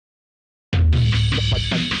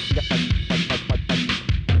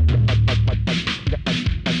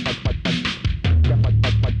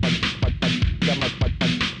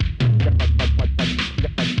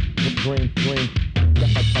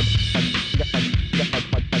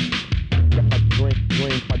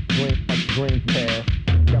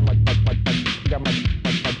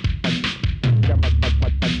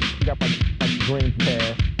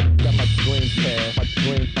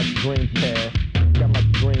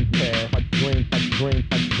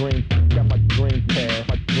got my dream pair,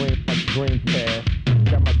 my dream pair,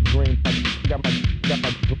 got my dream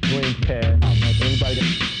pair.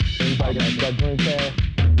 Anybody got dream pair?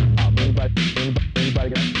 Anybody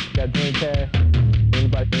got dream pair?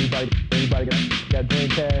 Anybody got dream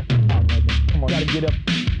pair? Come on, gotta get up.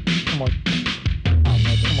 Come on,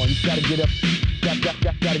 you gotta get up.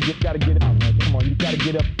 Gotta get up. Come on, you gotta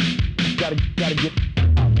get up. Gotta get.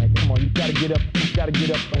 Come on, you gotta get up. You gotta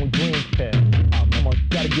get up on dream pair. Come on, you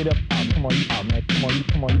gotta get up. Come on, gotta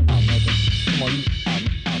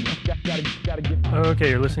get. Okay,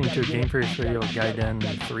 you're listening to Game Freaks Radio Gaiden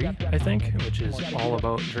 3, I think, which is all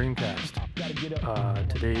about Dreamcast.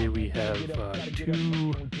 Today we have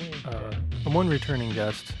one returning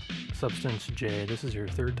guest, Substance J. This is your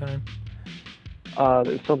third time?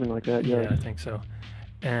 Something like that, yeah. Yeah, I think so.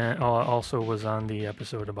 And also was on the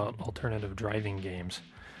episode about alternative driving games,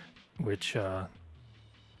 which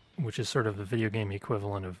is sort of the video game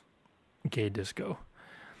equivalent of Gay Disco.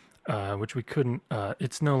 Which we couldn't,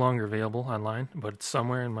 it's no longer available online, but it's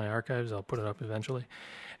somewhere in my archives. I'll put it up eventually.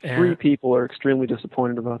 And, 3 people are extremely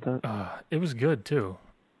disappointed about that. It was good, too.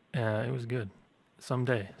 It was good.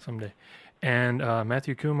 Someday. And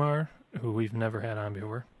Matthew Kumar, who we've never had on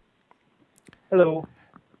before. Hello.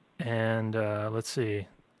 And let's see.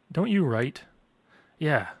 Don't you write?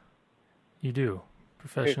 Yeah, you do.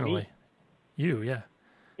 Professionally. You, yeah.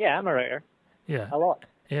 Yeah, I'm a writer. Yeah. A lot.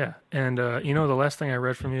 Yeah, and the last thing I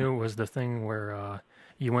read from you was the thing where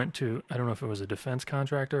you went to, I don't know if it was a defense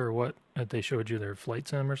contractor or what, they showed you their flight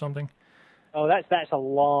sim or something. Oh, that's a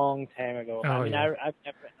long time ago. Oh, I mean, yeah. I've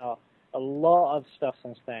written a lot of stuff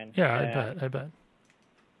since then. Yeah, I bet.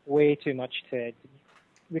 Way too much to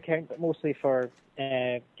recount, but mostly for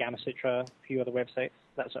Gamma Sutra, a few other websites,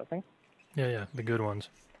 that sort of thing. Yeah, the good ones.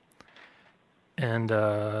 And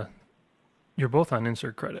you're both on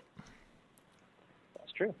Insert Credit.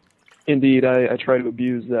 True. Indeed, I try to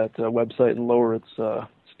abuse that website and lower its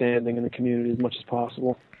standing in the community as much as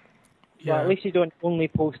possible. Yeah. Well, at least you don't only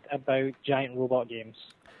post about giant robot games.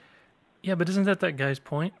 Yeah, but isn't that guy's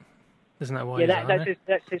point? Isn't that why he's on it?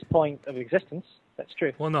 That's his point of existence. That's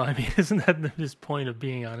true. Well, no, I mean, isn't that his point of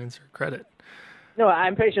being on Insert Credit? No,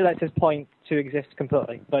 I'm pretty sure that's his point to exist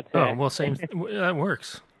completely. But same. That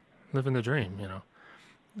works. Living the dream,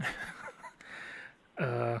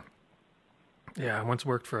 Yeah, I once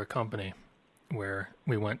worked for a company where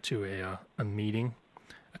we went to a meeting,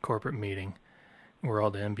 a corporate meeting, where all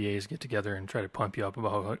the MBAs get together and try to pump you up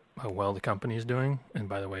about how well the company is doing. And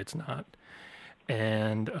by the way, it's not.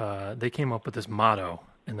 And they came up with this motto,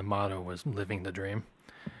 and the motto was living the dream.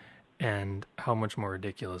 And how much more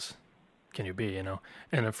ridiculous can you be,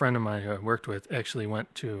 And a friend of mine who I worked with actually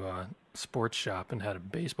went to a sports shop and had a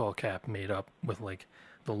baseball cap made up with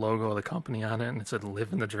the logo of the company on it, and it said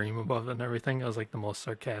 "Live in the Dream" above it and everything. It was the most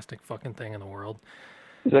sarcastic fucking thing in the world.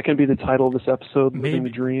 Is that going to be the title of this episode, Maybe. Living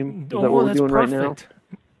the Dream? Is that what we're that's doing perfect. right now?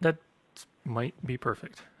 That might be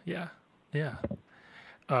perfect. Yeah.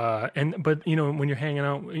 But when you're hanging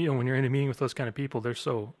out, when you're in a meeting with those kind of people, they're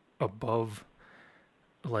so above,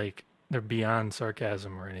 they're beyond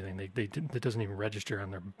sarcasm or anything. It doesn't even register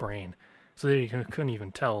on their brain. So they couldn't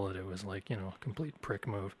even tell that it was a complete prick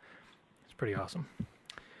move. It's pretty awesome.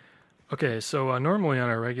 Okay, so normally on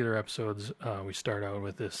our regular episodes, we start out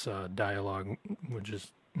with this dialogue, which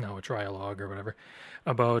is now a trialogue or whatever,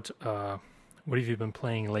 about what have you been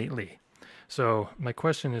playing lately? So my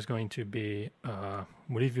question is going to be,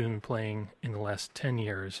 what have you been playing in the last 10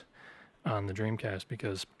 years on the Dreamcast?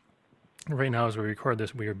 Because right now as we record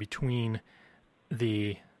this, we are between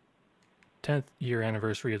the 10th year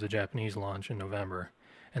anniversary of the Japanese launch in November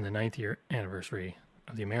and the 9th year anniversary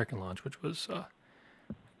of the American launch, which was...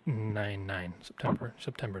 September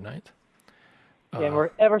 9th. Yeah, we're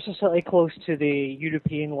ever so slightly close to the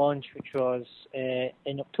European launch, which was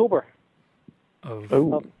in October of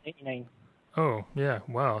 1999. Oh, yeah.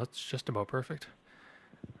 Wow, that's just about perfect.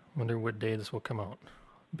 Wonder what day this will come out.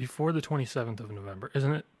 Before the 27th of November.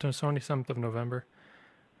 Isn't it the 27th of November?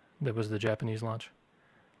 That was the Japanese launch?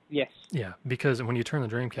 Yes. Yeah, because when you turn the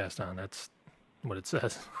Dreamcast on, that's what it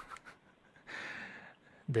says.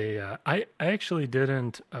 I actually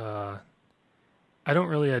didn't, I don't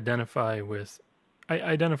really identify with, I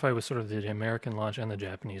identify with sort of the American launch and the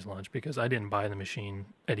Japanese launch because I didn't buy the machine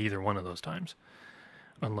at either one of those times,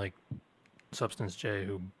 unlike Substance J,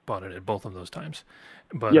 who bought it at both of those times.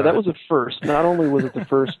 But yeah, that was a first. Not only was it the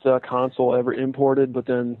first console ever imported, but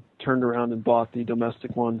then turned around and bought the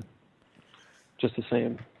domestic one just the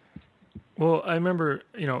same. Well, I remember,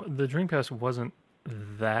 the Dreamcast wasn't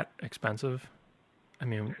that expensive. I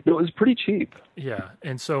mean, it was pretty cheap. Yeah,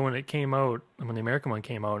 and so when it came out, when the American one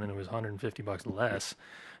came out and it was $150 less,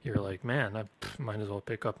 you're like, man, I might as well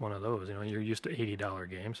pick up one of those. You know, you're used to $80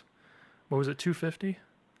 games. What was it, $250?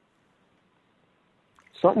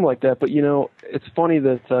 Something like that. But, you know, it's funny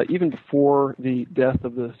that even before the death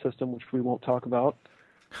of the system, which we won't talk about,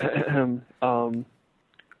 the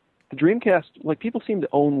Dreamcast, like, people seemed to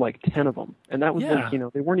own like 10 of them, and that was like, you know,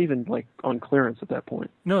 they weren't even like on clearance at that point.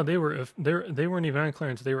 No, they weren't even on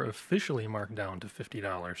clearance. They were officially marked down to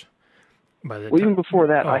 $50 by the time. Even before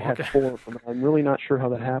that, I had 4 of them. I'm really not sure how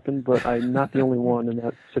that happened, but I'm not the only one in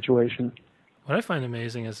that situation. What I find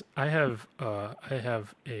amazing is I have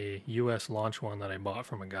a U.S. launch one that I bought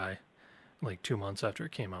from a guy like 2 months after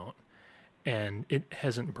it came out, and it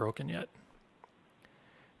hasn't broken yet.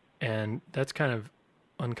 And that's kind of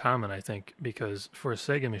uncommon, I think, because for a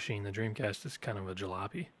Sega machine, the Dreamcast is kind of a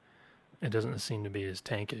jalopy. It doesn't seem to be as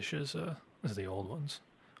tankish as the old ones,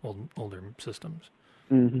 older systems.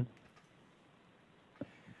 Mm-hmm.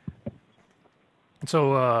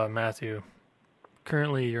 So, Matthew,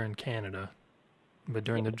 currently you're in Canada, but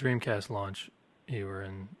during the Dreamcast launch, you were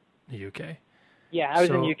in the UK. Yeah, I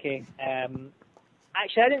was in the UK.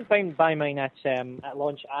 Actually, I didn't buy mine at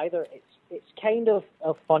launch either. It's kind of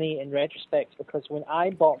funny in retrospect because when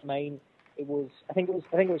I bought mine, it was I think it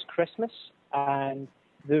was Christmas, and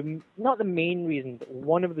not the main reason, but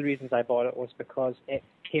one of the reasons I bought it was because it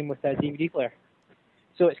came with a DVD player.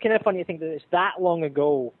 So it's kind of funny to think that it's that long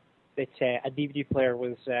ago that a DVD player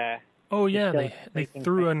was. Oh yeah, they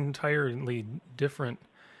threw an entirely different.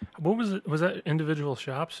 What was it? Was that individual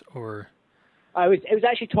shops or? It was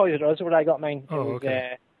actually Toys R Us where I got mine. Oh, it was,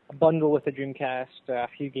 okay. A bundle with a Dreamcast, a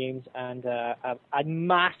few games, and a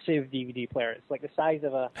massive DVD player. It's like the size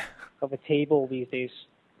of a table these days.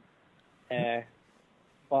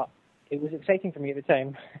 But it was exciting for me at the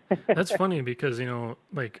time. That's funny because, you know,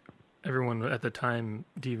 like everyone at the time,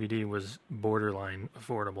 DVD was borderline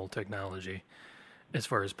affordable technology as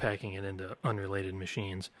far as packing it into unrelated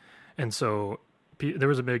machines. And so there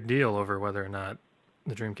was a big deal over whether or not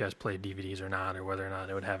the Dreamcast played DVDs or not, or whether or not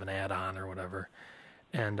it would have an add-on or whatever.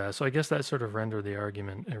 And so I guess that sort of rendered the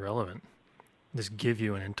argument irrelevant. Just give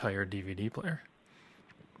you an entire DVD player.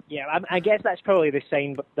 Yeah, I guess that's probably the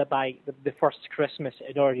sign that by the first Christmas it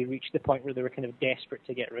had already reached the point where they were kind of desperate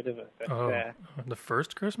to get rid of it. But, the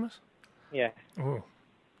first Christmas? Yeah. Oh,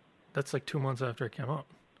 that's like 2 months after it came out.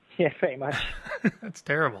 Yeah, pretty much. That's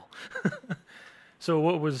terrible. So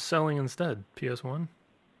what was selling instead? PS1?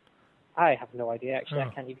 I have no idea, actually. I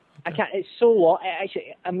can't even... Okay. I can't... It's so long.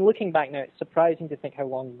 Actually, I'm looking back now. It's surprising to think how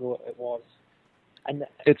long ago it was. And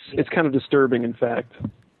it's kind of disturbing, in fact.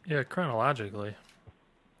 Yeah, chronologically.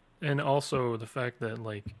 And also the fact that,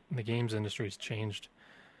 like, the games industry's changed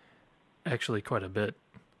actually quite a bit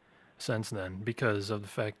since then because of the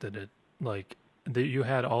fact that you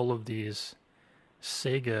had all of these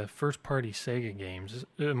first-party Sega games,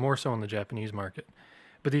 more so in the Japanese market.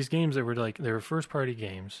 But these games that were they were first-party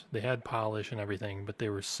games. They had polish and everything, but they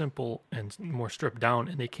were simple and more stripped down,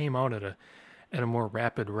 and they came out at a more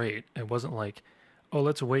rapid rate. It wasn't like, oh,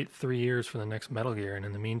 let's wait 3 years for the next Metal Gear, and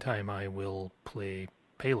in the meantime, I will play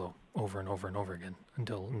Halo over and over and over again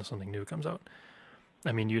until something new comes out.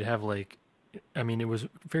 I mean, you'd have it was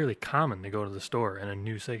fairly common to go to the store and a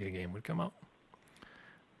new Sega game would come out.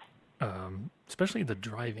 Especially the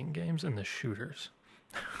driving games and the shooters.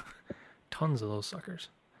 Tons of those suckers.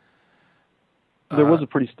 There was a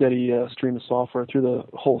pretty steady stream of software through the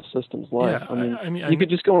whole system's life. Yeah, I mean, you could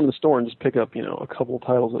just go in the store and just pick up, a couple of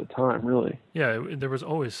titles at a time, really. Yeah, there was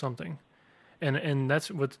always something, and that's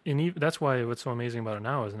why what's so amazing about it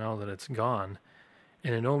now is now that it's gone,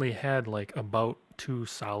 and it only had about 2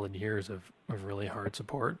 solid years of really hard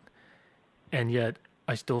support, and yet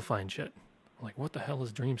I still find shit. Like, what the hell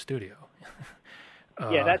is Dream Studio?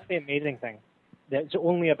 Yeah, that's the amazing thing. There's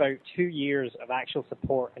only about 2 years of actual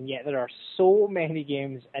support, and yet there are so many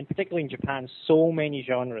games, and particularly in Japan, so many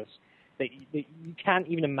genres that you can't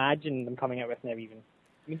even imagine them coming out with now even.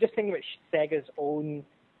 I mean, just think about Sega's own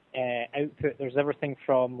output. There's everything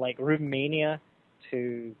from, Room Mania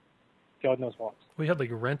to God knows what. We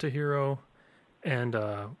had, Rent-A-Hero and,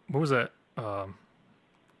 what was that,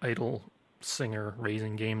 idle singer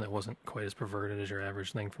raising game that wasn't quite as perverted as your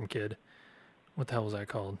average thing from Kid. What the hell was that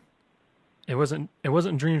called? It wasn't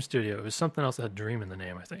Dream Studio. It was something else that had Dream in the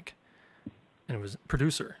name, I think. And it was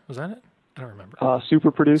Producer. Was that it? I don't remember. Super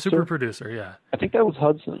Producer? Super Producer, yeah. I think that was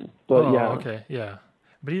Hudson, but yeah. Okay, yeah.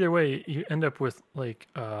 But either way, you end up with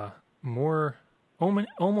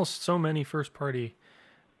almost so many first-party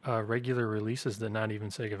regular releases that not even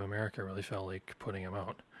Sega of America really felt like putting them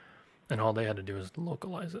out. And all they had to do was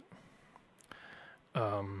localize it.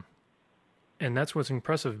 And that's what's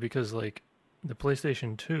impressive because like the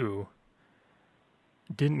PlayStation 2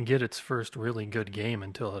 didn't get its first really good game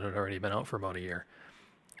until it had already been out for about a year.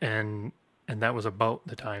 And that was about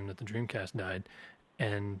the time that the Dreamcast died.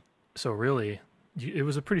 And so really it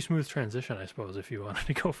was a pretty smooth transition, I suppose, if you wanted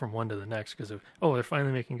to go from one to the next because they're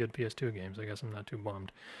finally making good PS2 games. I guess I'm not too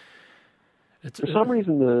bummed. For some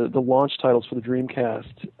reason, the launch titles for the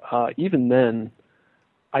Dreamcast, even then,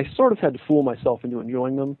 I sort of had to fool myself into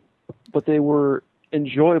enjoying them, but they were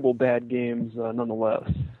enjoyable bad games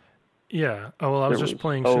nonetheless. Yeah. Oh, well, I was just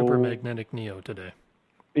playing Super Magnetic Neo today.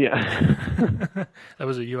 Yeah. That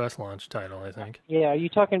was a U.S. launch title, I think. Yeah, are you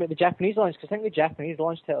talking about the Japanese launch? Because I think the Japanese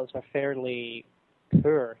launch titles are fairly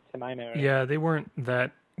poor, to my memory. Yeah, they weren't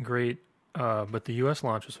that great, but the U.S.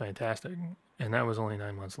 launch was fantastic, and that was only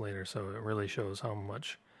 9 months later, so it really shows how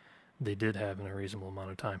much they did have in a reasonable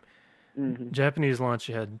amount of time. Mm-hmm. Japanese launch,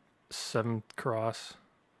 you had 7th Cross,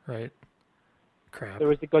 right? Crap. There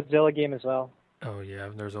was the Godzilla game as well. Oh, yeah,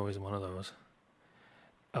 there's always one of those.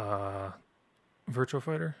 Virtua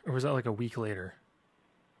Fighter? Or was that like a week later?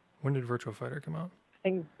 When did Virtua Fighter come out? I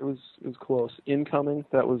think it was close. Incoming,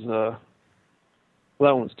 that was that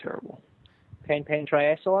one was terrible. Pen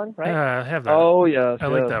Triathlon, right? Yeah, I have that. Oh, yeah. I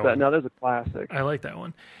like that one. Now, there's a classic. I like that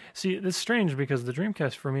one. See, it's strange because the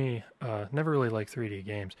Dreamcast for me, never really liked 3D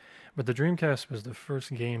games, but the Dreamcast was the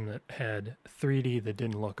first game that had 3D that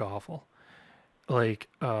didn't look awful. Like,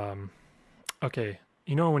 okay,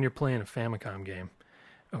 you know when you're playing a Famicom game,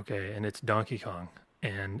 okay, and it's Donkey Kong,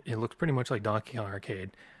 and it looks pretty much like Donkey Kong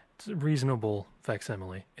Arcade. It's a reasonable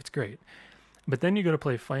facsimile. It's great. But then you go to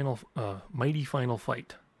play Mighty Final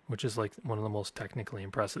Fight, which is like one of the most technically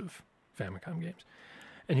impressive Famicom games.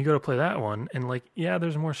 And you go to play that one, and like, yeah,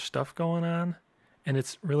 there's more stuff going on, and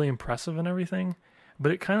it's really impressive and everything,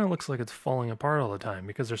 but it kind of looks like it's falling apart all the time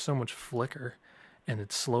because there's so much flicker, and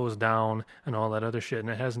it slows down and all that other shit, and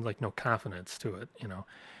it has like no confidence to it, you know.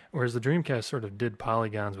 Whereas the Dreamcast sort of did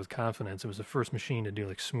polygons with confidence. It was the first machine to do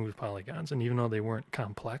like smooth polygons, and even though they weren't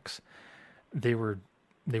complex, they weren't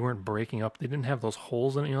breaking up. They didn't have those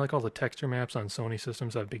holes in it. You know, like all the texture maps on Sony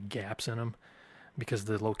systems have big gaps in them because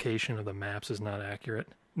the location of the maps is not accurate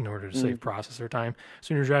in order to save processor time.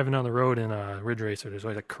 So when you're driving down the road in Ridge Racer, there's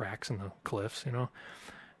always like cracks in the cliffs, you know?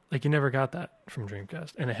 Like you never got that from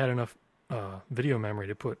Dreamcast. And it had enough video memory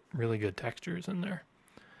to put really good textures in there.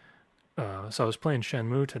 So I was playing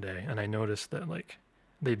Shenmue today, and I noticed that like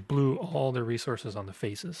they blew all their resources on the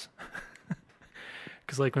faces.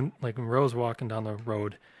 Because like when Rose walking down the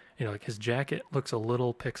road, you know, like his jacket looks a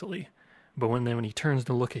little pixely, but when he turns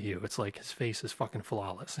to look at you, it's like his face is fucking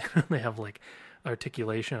flawless. They have like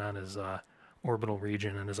articulation on his orbital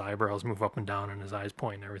region, and his eyebrows move up and down, and his eyes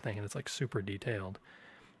point and everything, and it's like super detailed.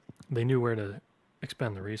 They knew where to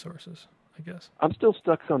expend the resources, I guess. I'm still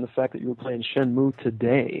stuck on the fact that you were playing Shenmue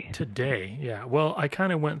today. Today, yeah. Well, I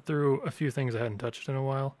kind of went through a few things I hadn't touched in a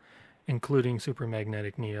while, including Super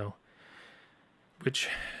Magnetic Neo, which,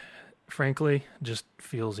 frankly, just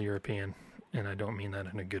feels European, and I don't mean that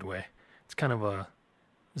in a good way. It's kind of a,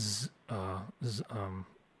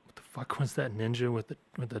 what the fuck was that ninja with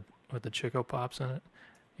the Chico Pops in it?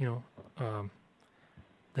 You know,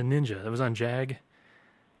 the ninja that was on Jag,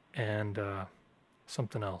 and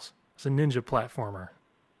something else. It's a ninja platformer,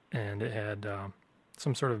 and it had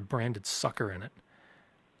some sort of branded sucker in it.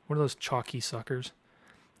 What are those chalky suckers?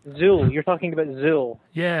 Zool. You're talking about Zool.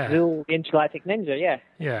 Yeah. Zool Intergalactic Ninja, yeah.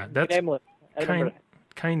 Yeah, that's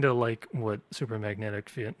kind of like what Super Magnetic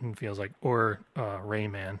feels like, or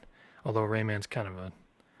Rayman, although Rayman's kind of a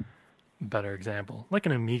better example. Like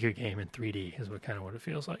an Amiga game in 3D is what it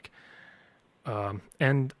feels like.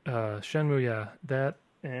 And Shenmue, yeah, that,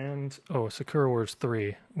 and Sakura Wars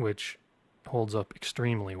 3, which holds up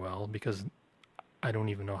extremely well because I don't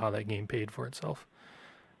even know how that game paid for itself.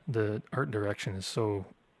 The art direction is so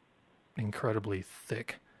incredibly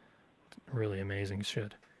thick. Really amazing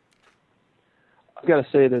shit. I've got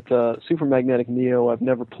to say that Super Magnetic Neo, I've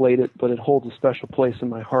never played it, but it holds a special place in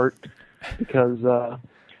my heart because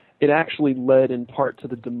it actually led in part to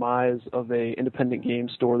the demise of a independent game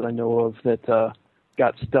store that I know of that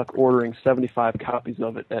got stuck ordering 75 copies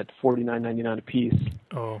of it at $49.99 a piece.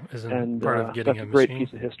 Oh, isn't part of getting that's a great machine?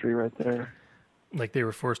 Piece of history right there. Like they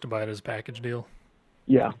were forced to buy it as a package deal?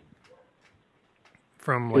 Yeah.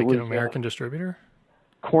 From like an American distributor?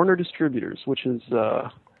 Corner Distributors, which is,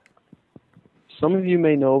 some of you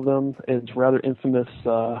may know them. It's a rather infamous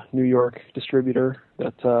New York distributor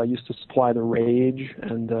that used to supply the Rage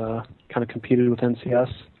and kind of competed with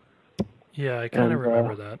NCS. Yeah, I kind of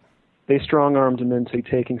remember that. They strong-armed him into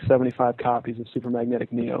taking 75 copies of Super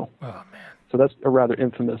Magnetic Neo. Oh, man. So that's a rather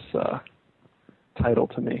infamous title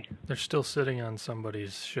to me. They're still sitting on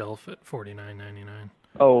somebody's shelf at $49.99.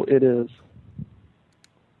 Oh, it is.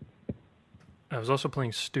 I was also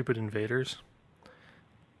playing Stupid Invaders.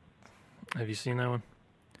 Have you seen that one?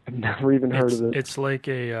 I've never even heard of it. It's like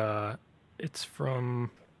a, it's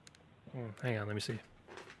from, hang on, let me see.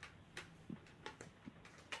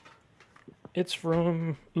 It's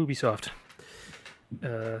from Ubisoft.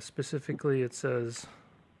 Specifically, it says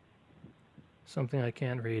something I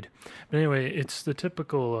can't read. But anyway, it's the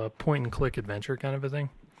typical point-and-click adventure kind of a thing.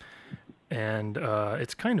 And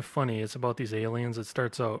it's kind of funny. It's about these aliens. It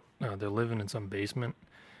starts out, they're living in some basement,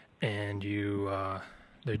 and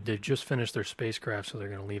they've just finished their spacecraft, so they're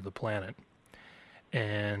going to leave the planet.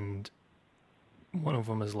 And one of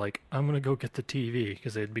them is like, I'm going to go get the TV,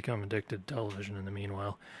 because they'd become addicted to television in the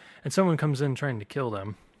meanwhile. And someone comes in trying to kill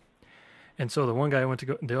them. And so the one guy went to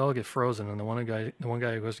go, they all get frozen, and the one guy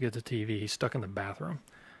who goes to get the TV, he's stuck in the bathroom.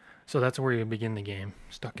 So that's where you begin the game,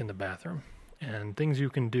 stuck in the bathroom. And things you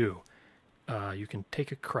can do. You can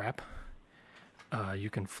take a crap, you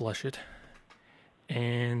can flush it,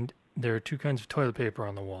 and there are two kinds of toilet paper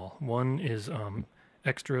on the wall. One is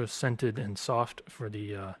extra scented and soft for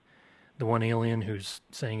the one alien who's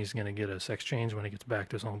saying he's going to get a sex change when he gets back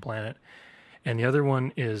to his home planet. And the other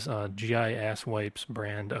one is GI Ass Wipes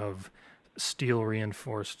brand of steel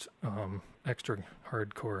reinforced extra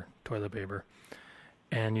hardcore toilet paper.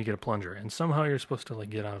 And you get a plunger. And somehow you're supposed to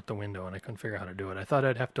get out the window, and I couldn't figure out how to do it. I thought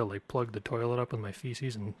I'd have to plug the toilet up with my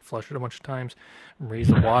feces and flush it a bunch of times, and raise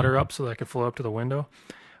the water up so that I could flow up to the window.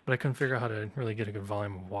 But I couldn't figure out how to really get a good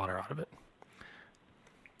volume of water out of it.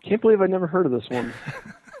 Can't believe I never heard of this one.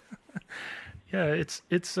 Yeah, it's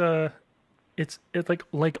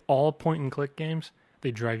like all point and click games,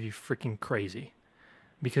 they drive you freaking crazy.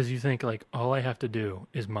 Because you think all I have to do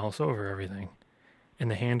is mouse over everything, and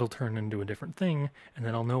the hand will turn into a different thing, and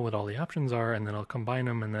then I'll know what all the options are, and then I'll combine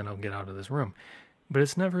them, and then I'll get out of this room. But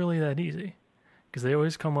it's never really that easy, because they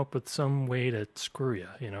always come up with some way to screw you,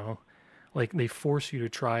 They force you to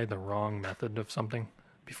try the wrong method of something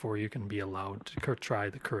before you can be allowed to try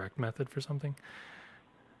the correct method for something.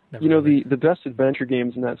 The best adventure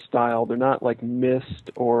games in that style, they're not like Myst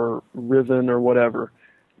or Riven or whatever.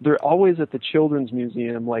 They're always at the Children's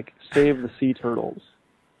Museum, like Save the Sea Turtles.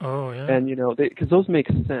 Oh, yeah. And, because those make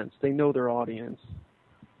sense. They know their audience.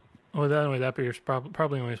 Oh, but you're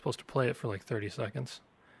probably only supposed to play it for 30 seconds.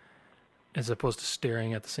 As opposed to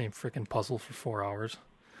staring at the same freaking puzzle for 4 hours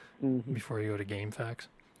before you go to GameFAQs.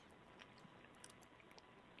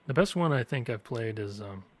 The best one I think I've played is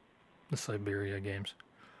the Siberia games.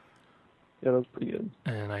 Yeah, that was pretty good.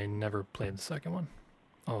 And I never played the second one.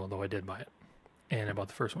 Although I did buy it. And I bought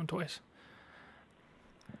the first one twice.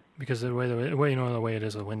 Because the way it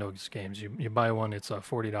is with Windows games, you buy one, it's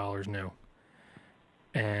 $40 new,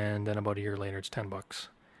 and then about a year later it's $10,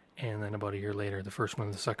 and then about a year later the first one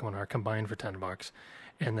and the second one are combined for $10,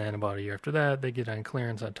 and then about a year after that they get on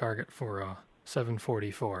clearance at Target for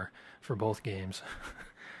 $7.44 for both games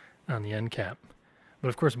on the end cap. But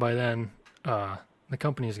of course by then the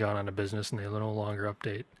company's gone out of business and they no longer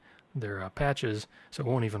update their patches, so it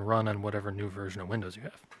won't even run on whatever new version of Windows you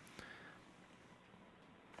have.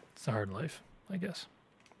 It's a hard life, I guess.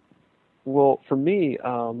 Well, for me,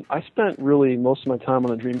 I spent really most of my time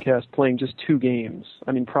on the Dreamcast playing just two games.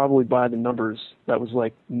 I mean, probably by the numbers, that was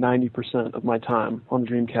 90% of my time on the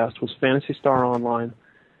Dreamcast was Phantasy Star Online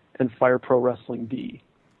and Fire Pro Wrestling D.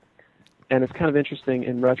 And it's kind of interesting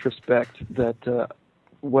in retrospect that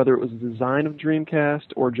whether it was the design of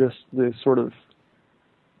Dreamcast or just the sort of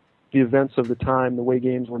the events of the time, the way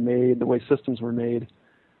games were made, the way systems were made,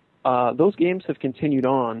 those games have continued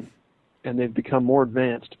on, and they've become more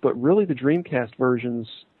advanced. But really, the Dreamcast versions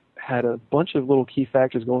had a bunch of little key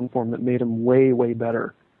factors going for them that made them way, way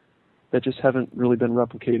better, that just haven't really been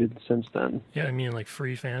replicated since then. Yeah, I mean,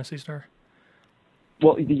 free Phantasy Star?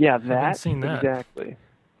 Well, yeah, that. I haven't seen that. Exactly.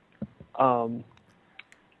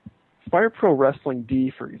 Fire Pro Wrestling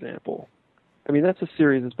D, for example. I mean, that's a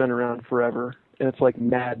series that's been around forever, and it's like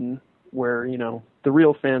Madden, where, the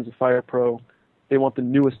real fans of Fire Pro, they want the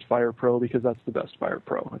newest Fire Pro because that's the best Fire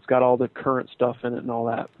Pro. It's got all the current stuff in it and all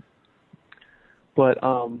that. But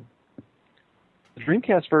the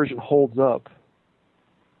Dreamcast version holds up,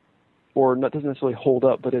 or not doesn't necessarily hold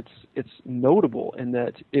up, but it's notable in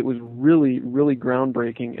that it was really, really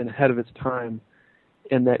groundbreaking and ahead of its time,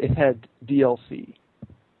 in that it had DLC.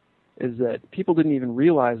 Is that people didn't even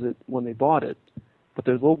realize it when they bought it, but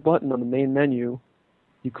there's a little button on the main menu.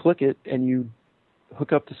 You click it and you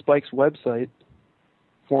hook up to Spike's website,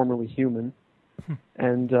 formerly Human,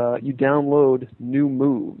 and you download new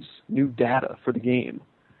moves, new data for the game.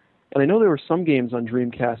 And I know there were some games on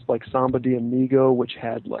Dreamcast, like Samba de Amigo, which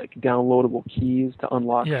had like downloadable keys to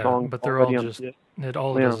unlock songs. But they're all just, it Yeah.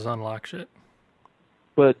 does is unlock shit.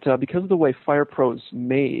 But because of the way Fire Pro's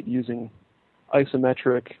made, using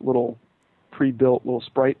isometric little pre-built little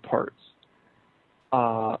sprite parts,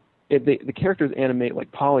 the characters animate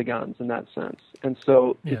like polygons in that sense. And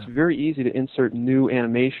so it's very easy to insert new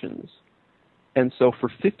animations. And so for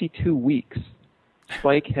 52 weeks,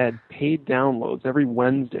 Spike had paid downloads. Every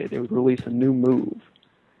Wednesday they would release a new move.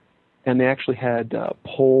 And they actually had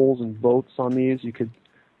polls and votes on these. You could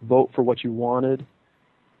vote for what you wanted.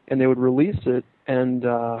 And they would release it, and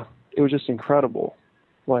it was just incredible.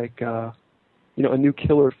 Like, a new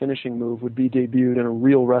killer finishing move would be debuted in a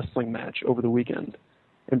real wrestling match over the weekend.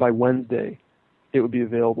 And by Wednesday, it would be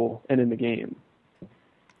available and in the game.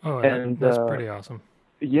 Oh, that's pretty awesome.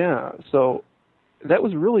 Yeah, so that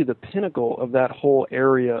was really the pinnacle of that whole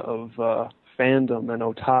area of fandom and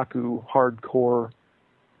otaku hardcore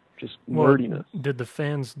just nerdiness. Did the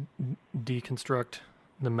fans deconstruct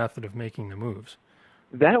the method of making the moves?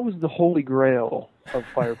 That was the holy grail of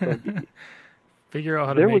Fire Pro D. Figure out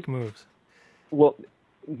how to make moves. Well,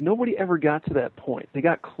 nobody ever got to that point. They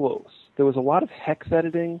got close. There was a lot of hex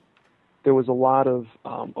editing. There was a lot of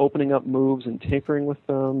opening up moves and tinkering with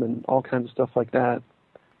them and all kinds of stuff like that,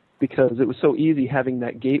 because it was so easy having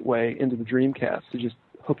that gateway into the Dreamcast to just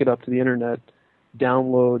hook it up to the internet,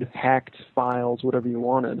 download hacked files, whatever you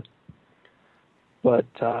wanted. But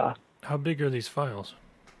how big are these files?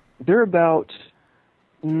 They're about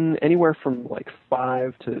anywhere from like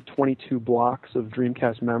 5 to 22 blocks of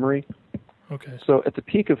Dreamcast memory. Okay. So at the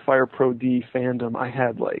peak of Fire Pro D fandom, I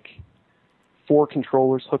had like 4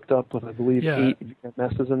 controllers hooked up with, I believe, 8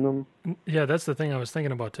 VMSs in them. Yeah, that's the thing I was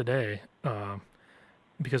thinking about today,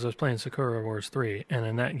 because I was playing Sakura Wars 3, and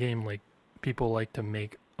in that game, like, people like to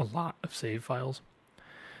make a lot of save files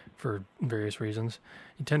for various reasons.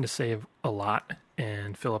 You tend to save a lot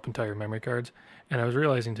and fill up entire memory cards. And I was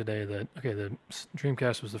realizing today that, okay, the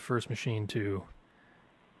Dreamcast was the first Sega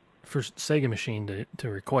machine to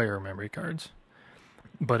require memory cards.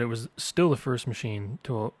 But it was still the first machine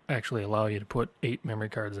to actually allow you to put 8 memory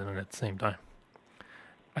cards in it at the same time.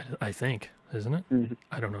 I think, isn't it? Mm-hmm.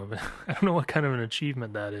 I don't know. I don't know what kind of an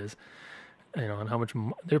achievement that is. And how much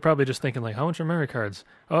they're probably just thinking like, how much are memory cards?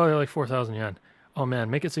 Oh, they're like 4,000 yen. Oh man,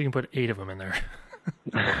 make it so you can put 8 of them in there,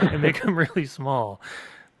 and make them really small.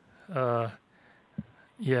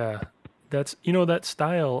 Yeah, that's that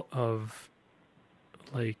style of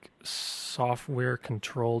like software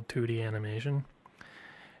controlled 2D animation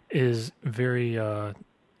is very.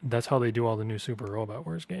 That's how they do all the new Super Robot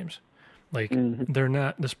Wars games. Like they're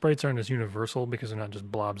not, the sprites aren't as universal because they're not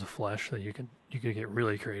just blobs of flesh that you could get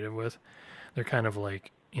really creative with. They're kind of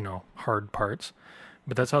like, hard parts,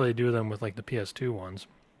 but that's how they do them with like the PS2 ones.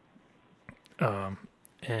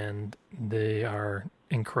 And they are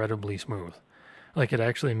incredibly smooth. Like it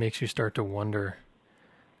actually makes you start to wonder,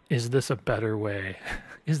 is this a better way?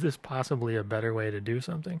 Is this possibly a better way to do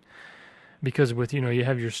something? Because with, you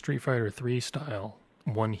have your Street Fighter 3 style,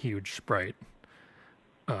 one huge sprite.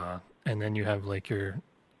 And then you have like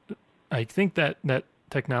I think that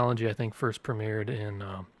technology, first premiered in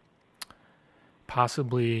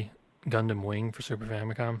possibly Gundam Wing for Super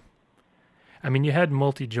Famicom. I mean, you had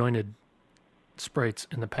multi-jointed sprites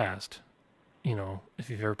in the past. If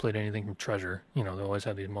you've ever played anything from Treasure, they always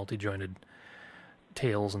have these multi-jointed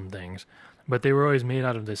tails and things. But they were always made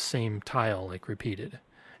out of this same tile, like repeated.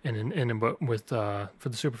 But with for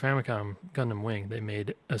the Super Famicom Gundam Wing, they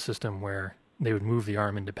made a system where they would move the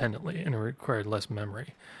arm independently, and it required less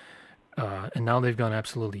memory. And now they've gone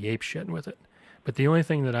absolutely apeshit with it. But the only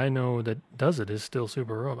thing that I know that does it is still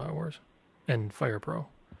Super Robot Wars and Fire Pro.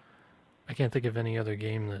 I can't think of any other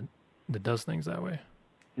game that does things that way.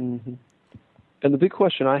 Mm-hmm. And the big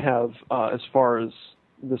question I have as far as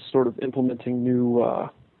this sort of implementing new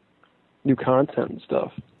content and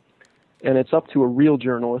stuff, and it's up to a real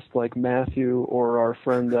journalist like Matthew or our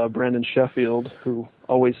friend Brandon Sheffield, who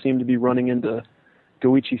always seem to be running into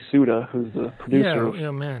Goichi Suda, who's the producer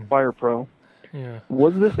of Fire Pro. Yeah.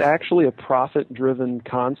 Was this actually a profit-driven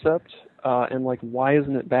concept? And like, why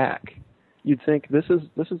isn't it back? You'd think this is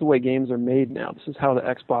the way games are made now. This is how the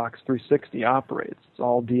Xbox 360 operates. It's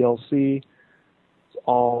all DLC. It's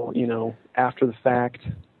all after the fact.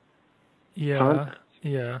 Yeah. Content.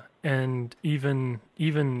 Yeah, and even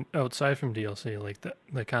outside from DLC, like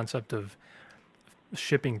the concept of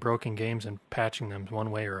shipping broken games and patching them one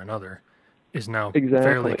way or another is now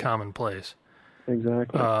fairly commonplace.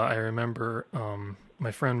 Exactly. I remember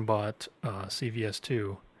my friend bought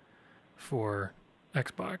CVS2 for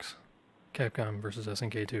Xbox, Capcom versus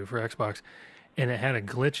SNK2 for Xbox, and it had a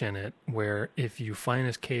glitch in it where if you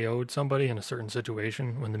finest KO'd somebody in a certain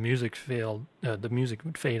situation, when the music failed, the music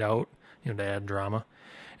would fade out, to add drama,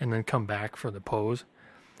 and then come back for the pose.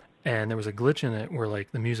 And there was a glitch in it where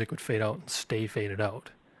like the music would fade out and stay faded out.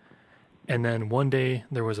 And then one day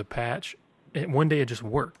there was a patch. One day it just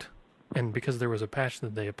worked, and because there was a patch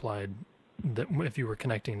that they applied, that if you were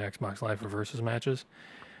connecting to Xbox Live for versus matches,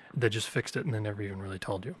 they just fixed it and they never even really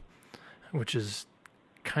told you, which is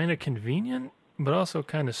kind of convenient, but also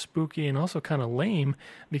kind of spooky and also kind of lame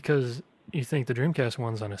because you think the Dreamcast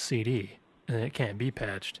one's on a CD and it can't be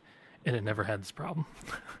patched, and it never had this problem.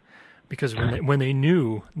 Because when they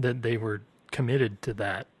knew that they were committed to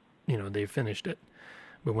that, they finished it.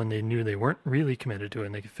 But when they knew they weren't really committed to it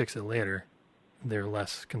and they could fix it later, they're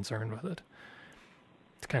less concerned with it.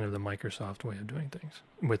 It's kind of the Microsoft way of doing things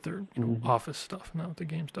with their Office stuff, not with the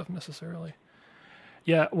game stuff necessarily.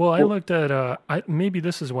 Yeah, well, I looked at, maybe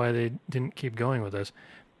this is why they didn't keep going with this.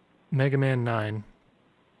 Mega Man 9,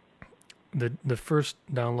 the first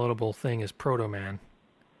downloadable thing is Proto Man,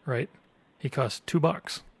 right? He costs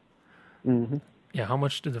 $2. Mm-hmm. Yeah, how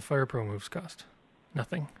much did the Fire Pro moves cost?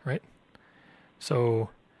 Nothing, right? So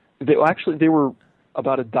they were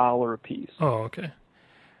about $1 a piece. Oh, okay.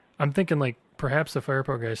 I'm thinking like perhaps the Fire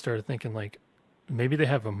Pro guys started thinking like maybe they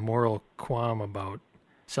have a moral qualm about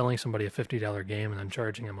selling somebody a $50 game and then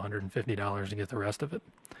charging them $150 to get the rest of it.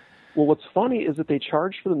 Well, what's funny is that they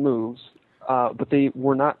charged for the moves, but they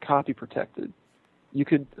were not copy protected. You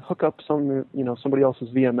could hook up somebody else's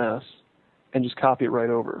VMS and just copy it right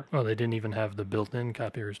over. Oh, they didn't even have the built-in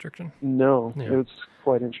copy restriction. No, yeah. It was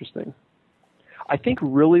quite interesting. I think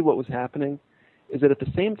really what was happening is that at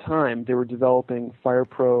the same time they were developing Fire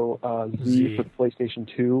Pro Z for the PlayStation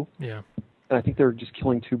 2. Yeah. And I think they were just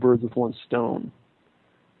killing two birds with one stone.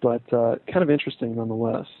 But kind of interesting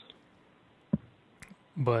nonetheless.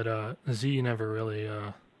 But Z never really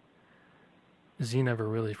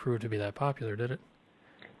proved to be that popular, did it?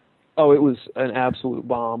 Oh, it was an absolute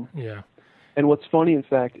bomb. Yeah. And what's funny, in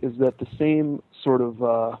fact, is that the same sort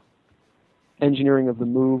of engineering of the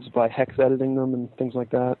moves by hex editing them and things like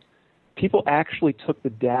that, people actually took the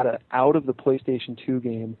data out of the PlayStation 2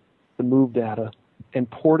 game, the move data, and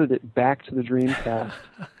ported it back to the Dreamcast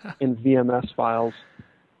in VMS files,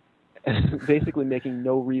 basically making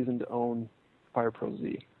no reason to own Fire Pro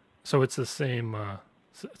Z. So it's the same,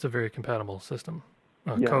 it's a very compatible system,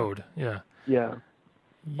 code, yeah. Yeah.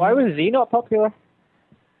 Why was Z not popular?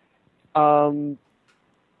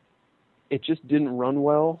 It just didn't run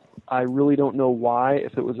well. I really don't know why,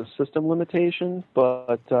 if it was a system limitation,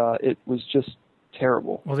 but it was just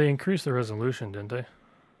terrible. Well, they increased the resolution, didn't they?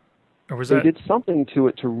 Or was they that... did something to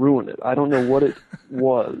it to ruin it. I don't know what it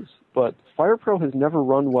was, but Fire Pro has never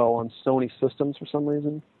run well on Sony systems for some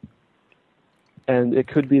reason. And it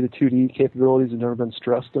could be the 2D capabilities have never been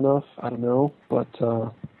stressed enough. I don't know, but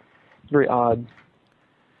very odd.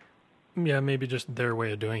 Yeah, maybe just their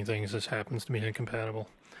way of doing things just happens to be incompatible.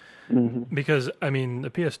 Mm-hmm. Because, I mean, the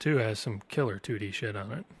PS2 has some killer 2D shit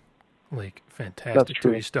on it. Like, fantastic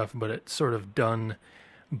 2D stuff, but it's sort of done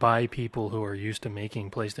by people who are used to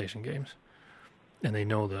making PlayStation games. And they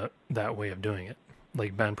know that way of doing it.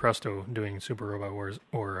 Like Ben Presto doing Super Robot Wars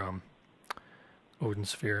or Odin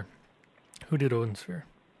Sphere. Who did Odin Sphere?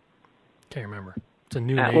 Can't remember. It's a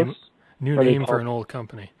new Atlas? name for an old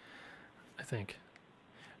company, I think.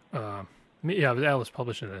 Yeah, Atlas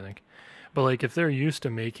published it, I think. But like, if they're used to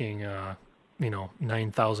making,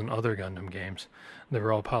 9,000 other Gundam games that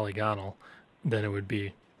were all polygonal, then it would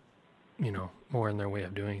be, more in their way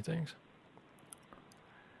of doing things.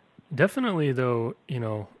 Definitely, though,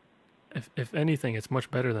 if anything, it's much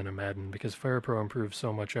better than a Madden because Fire Pro improves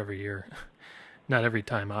so much every year. Not every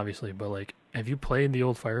time, obviously, but like, have you played the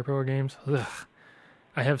old Fire Pro games? Ugh.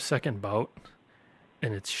 I have Second Bout,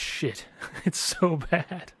 and it's shit. It's so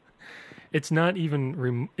bad. It's not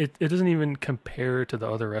even, it doesn't even compare to the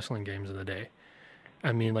other wrestling games of the day.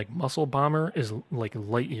 I mean, like, Muscle Bomber is like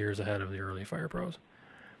light years ahead of the early Fire Pros.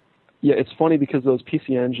 Yeah, it's funny because those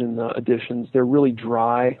PC Engine editions, they're really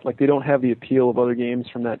dry. Like, they don't have the appeal of other games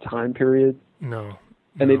from that time period. No.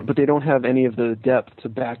 But they don't have any of the depth to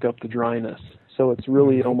back up the dryness. So it's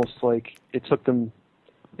really almost like it took them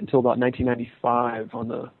until about 1995 on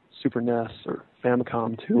the Super NES or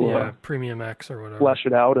Famicom to Premium X or whatever. Flesh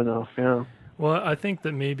it out enough, yeah. Well, I think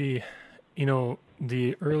that maybe,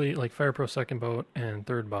 the early, like, Fire Pro Second Bout and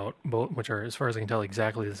Third Bout, both, which are, as far as I can tell,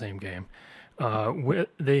 exactly the same game,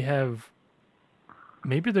 they have,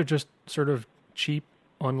 maybe they're just sort of cheap,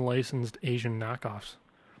 unlicensed Asian knockoffs.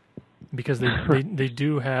 Because they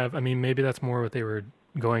do have, I mean, maybe that's more what they were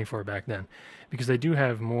going for back then. Because they do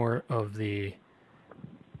have more of the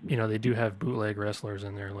they do have bootleg wrestlers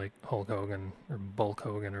in there like Hulk Hogan or Bulk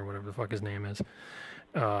Hogan or whatever the fuck his name is.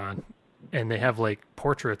 And they have like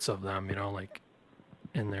portraits of them, like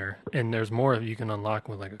in there. And there's more you can unlock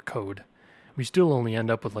with like a code. We still only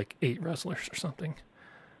end up with like 8 wrestlers or something.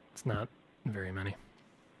 It's not very many.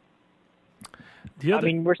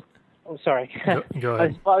 Oh, sorry. Go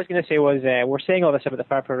ahead. What I was going to say was we're saying all this about the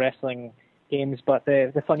Fire Pro Wrestling games, but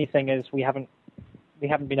the funny thing is we haven't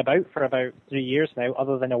been about for about 3 years now,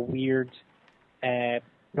 other than a weird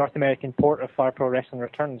North American port of Fire Pro Wrestling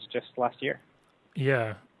Returns just last year.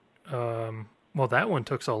 Yeah. Well, that one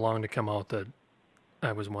took so long to come out that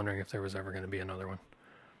I was wondering if there was ever going to be another one.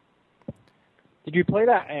 Did you play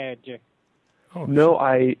that, Jay? Oh, no,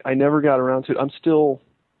 I never got around to it. I'm still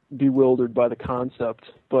bewildered by the concept,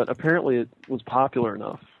 but apparently it was popular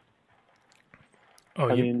enough.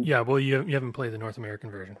 Oh, yeah. Well, you haven't played the North American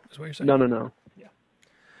version, is what you're saying? No.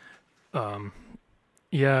 Yeah.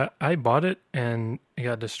 Yeah, I bought it and I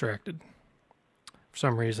got distracted. For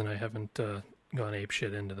some reason, I haven't gone ape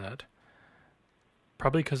shit into that.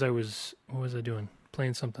 Probably because what was I doing?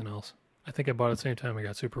 Playing something else. I think I bought it at the same time I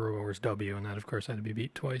got Super Robo Wars W, and that, of course, had to be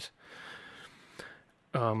beat twice.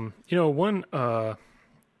 I'm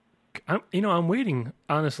waiting,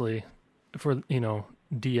 honestly, for,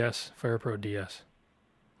 DS, Fire Pro DS.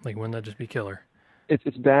 Like, wouldn't that just be killer?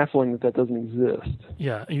 It's baffling that doesn't exist.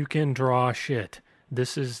 Yeah, you can draw shit.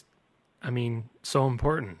 This is, so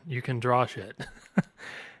important. You can draw shit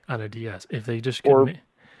on a DS. If they just could...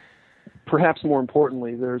 Perhaps more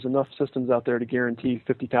importantly, there's enough systems out there to guarantee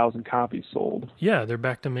 50,000 copies sold. Yeah, they're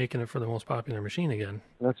back to making it for the most popular machine again.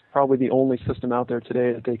 That's probably the only system out there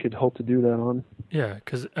today that they could hope to do that on. Yeah,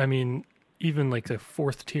 because, even like the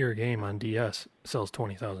 4th tier game on DS sells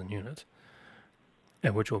 20,000 units.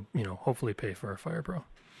 And which will, hopefully pay for our Fire Pro.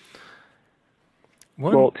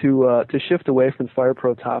 Well, to shift away from the Fire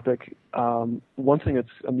Pro topic, one thing that's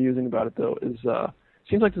amusing about it, though, is it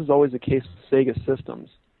seems like this is always the case with Sega systems.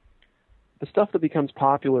 The stuff that becomes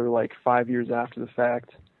popular like 5 years after the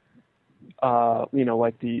fact,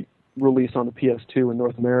 like the release on the PS2 in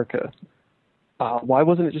North America, why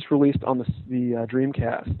wasn't it just released on the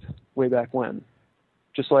Dreamcast way back when?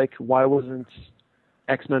 Just like why wasn't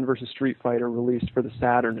X-Men vs. Street Fighter released for the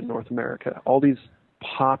Saturn in North America? All these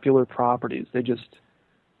popular properties, they just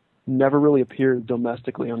never really appeared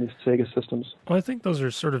domestically on these Sega systems. Well, I think those are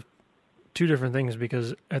sort of two different things,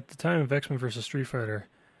 because at the time of X-Men vs. Street Fighter,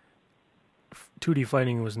 2D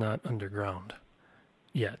fighting was not underground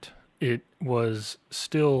yet. It was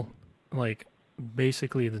still like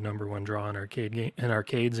basically the number one draw in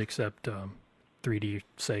arcades, except 3D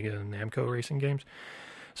Sega and Namco racing games.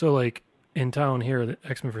 So like in town here, the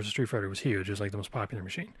X-Men vs. Street Fighter was huge. It was like the most popular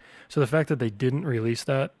machine. So the fact that they didn't release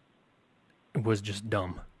that was just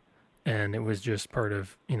dumb, and it was just part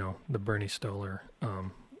of the Bernie Stoller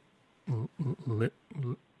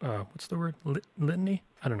what's the word? Litany?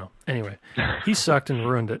 I don't know. Anyway, he sucked and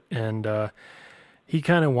ruined it, and he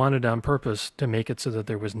kind of wanted on purpose to make it so that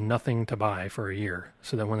there was nothing to buy for a year,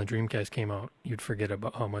 so that when the Dreamcast came out, you'd forget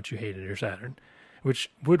about how much you hated your Saturn, which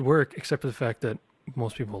would work, except for the fact that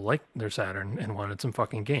most people liked their Saturn and wanted some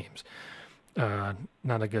fucking games. Not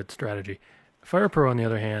a good strategy. Fire Pro, on the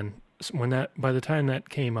other hand, by the time that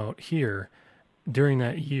came out here, during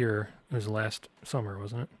that year, it was last summer,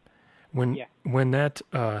 wasn't it? When that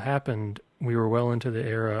happened, we were well into the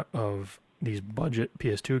era of these budget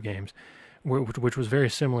PS2 games, which was very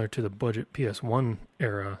similar to the budget PS1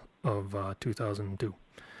 era of 2002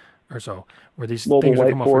 or so, where these Mobile things would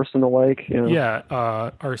Light come Force off. And the like. Yeah,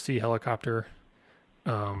 RC Helicopter.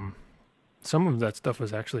 Some of that stuff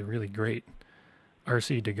was actually really great.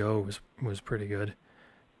 RC to Go was pretty good.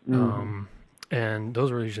 Mm-hmm. And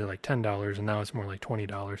those were usually like $10, and now it's more like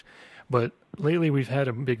 $20. But lately we've had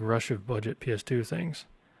a big rush of budget PS2 things,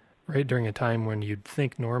 right during a time when you'd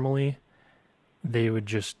think normally they would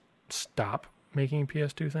just stop making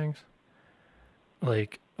PS2 things.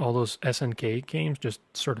 Like all those SNK games just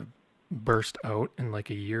sort of burst out in like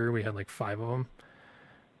a year. We had like 5 of them.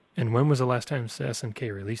 And when was the last time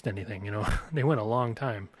SNK released anything? They went a long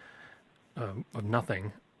time of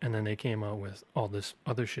nothing, and then they came out with all this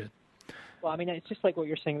other shit. Well, it's just like what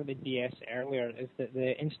you're saying with the DS earlier, is that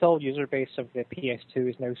the installed user base of the PS2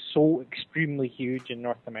 is now so extremely huge in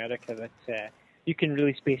North America that you can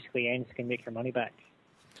release basically anything and make your money back.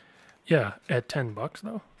 Yeah, at $10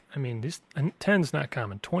 though. 10's not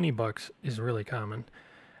common. $20 is really common.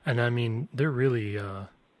 And they're really, I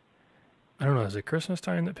don't know, is it Christmas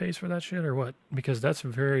time that pays for that shit or what? Because that's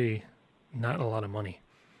not a lot of money.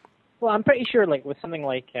 Well, I'm pretty sure like with something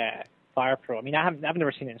like Fire Pro, I've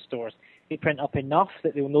never seen it in stores. They print up enough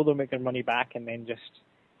that they'll know they'll make their money back and then just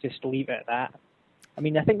just leave it at that. I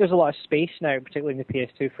mean, I think there's a lot of space now, particularly in the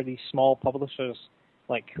PS2, for these small publishers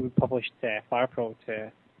like who published FirePro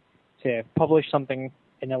to publish something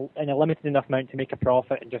in a limited enough amount to make a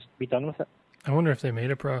profit and just be done with it. I wonder if they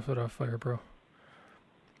made a profit off FirePro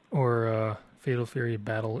or Fatal Fury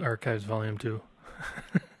Battle Archives Volume 2.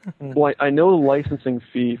 Well, I know the licensing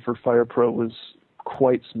fee for FirePro was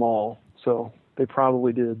quite small, so they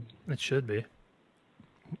probably did. It should be.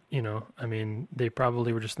 You know, I mean, they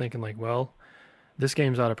probably were just thinking like, well, this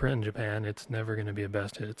game's out of print in Japan. It's never going to be a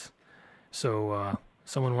best hits. So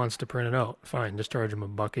someone wants to print it out. Fine, just charge them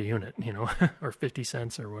 $1 a unit, you know, or 50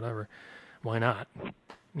 cents or whatever. Why not?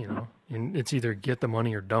 You know, and it's either get the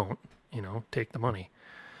money or don't, you know, take the money.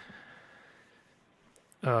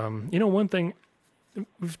 You know, one thing,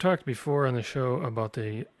 we've talked before on the show about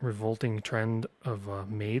the revolting trend of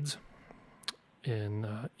maids. And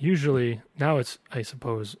usually, now it's, I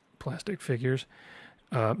suppose, plastic figures.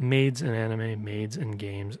 Maids in anime, maids in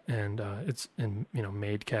games, and it's in, you know,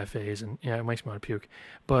 maid cafes, and yeah, it makes me want to puke.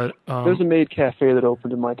 But there's a maid cafe that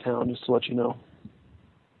opened in my town, just to let you know.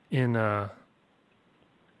 In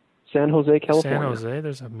San Jose, California. San Jose,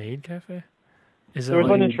 there's a maid cafe? There was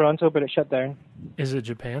one in Toronto, but it shut down. Is it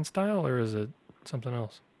Japan style, or is it something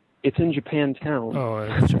else? It's in Japantown. Oh,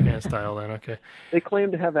 it's Japan style then, okay. They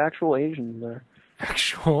claim to have actual Asians there.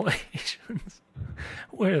 Actual Asians?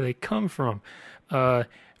 Where do they come from?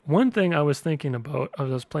 One thing I was thinking about, I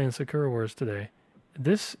was playing Sakura Wars today.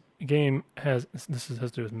 This game has to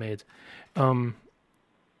do with maids. There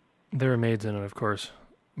are maids in it, of course,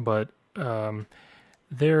 but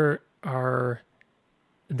there's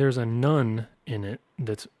a nun in it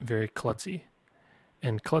that's very klutzy,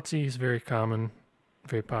 and klutzy is very common,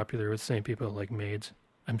 very popular with the same people that like maids.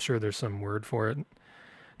 I'm sure there's some word for it,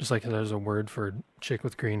 just like there's a word for chick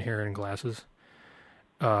with green hair and glasses.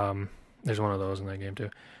 There's one of those in that game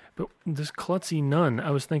too. But this klutzy nun,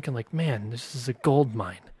 I was thinking like, man, this is a gold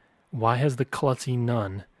mine. Why has the klutzy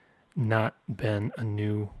nun not been a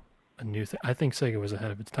new thing? I think Sega was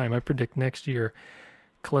ahead of its time. I predict next year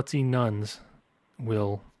klutzy nuns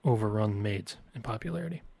will overrun maids in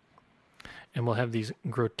popularity. And we'll have these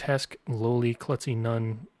grotesque, lowly klutzy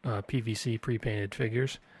nun PVC pre-painted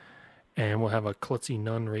figures. And we'll have a klutzy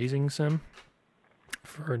nun raising sim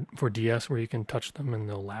for DS where you can touch them and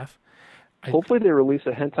they'll laugh. Hopefully they release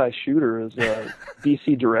a hentai shooter as a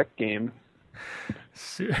DC Direct game.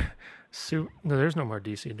 No, there's no more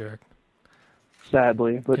DC Direct.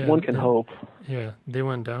 Sadly, but one can hope. Yeah, they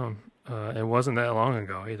went down. It wasn't that long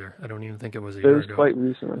ago either. I don't even think it was a year ago. It was quite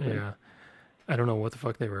recent, I think. Yeah. I don't know what the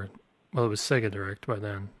fuck they were. Well, it was Sega Direct by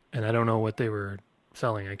then. And I don't know what they were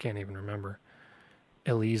selling. I can't even remember.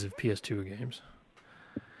 LEs of PS2 games.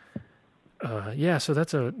 Yeah, so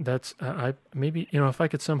I maybe, you know, if I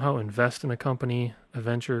could somehow invest in a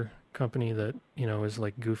venture company that, you know, is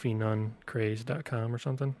like goofynuncraze.com or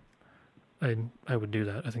something, I would do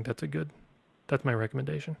that. I think that's my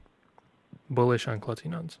recommendation. Bullish on klutzy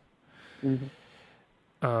nuns.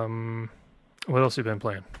 Mm-hmm. What else have you been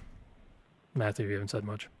playing? Matthew, you haven't said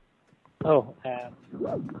much. Oh,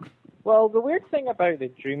 well, the weird thing about the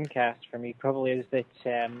Dreamcast for me probably is that,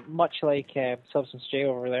 much like Substance J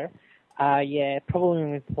over there, I probably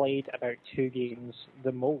only played about 2 games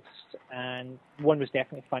the most, and one was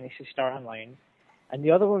definitely Phantasy Star Online, and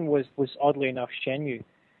the other one was oddly enough Shenmue.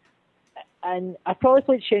 And I probably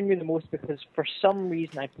played Shenmue the most because for some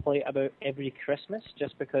reason I play it about every Christmas,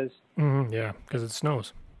 just because... yeah, because it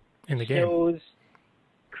snows in the game. Snows,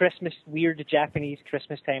 Christmas, weird Japanese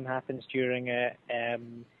Christmas time happens during it.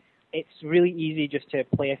 It's really easy just to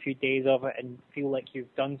play a few days of it and feel like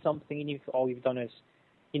you've done something, and if all you've done is,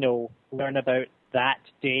 you know, learn about that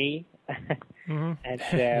day. Mm-hmm.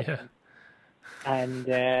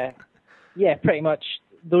 Yeah, pretty much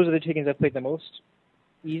those are the 2 games I've played the most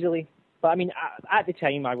easily. But I mean, at the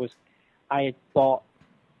time I had bought,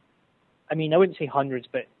 I mean, I wouldn't say hundreds,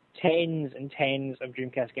 but tens and tens of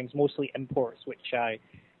Dreamcast games, mostly imports, which I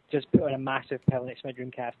just put on a massive pile next to my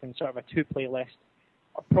Dreamcast in sort of a 2 playlist.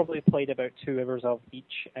 I probably played about 2 hours of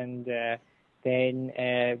each, and then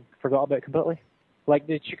forgot about it completely. Like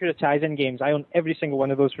the Chikura Taizen games, I own every single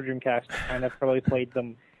one of those for Dreamcast, and I've probably played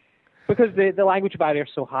them because the language barrier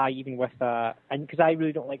is so high, even with and because I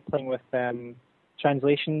really don't like playing with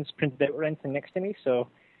translations printed out or anything next to me, so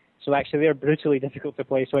actually they're brutally difficult to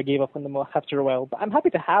play, so I gave up on them after a while, but I'm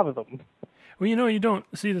happy to have them. Well, you know, you don't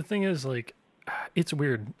see, the thing is, like, it's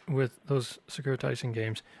weird with those Sakura Taisen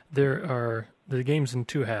games. There are the games in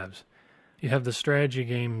 2 halves. You have the strategy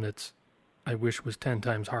game that's, I wish was 10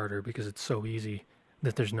 times harder because it's so easy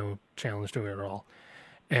that there's no challenge to it at all.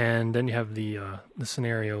 And then you have the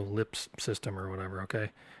scenario lips system or whatever,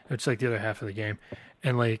 okay? It's like the other half of the game.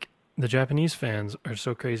 And like the Japanese fans are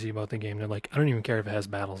so crazy about the game. They're like, I don't even care if it has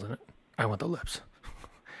battles in it. I want the lips.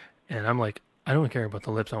 And I'm like, I don't care about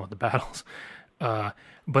the lips. I want the battles.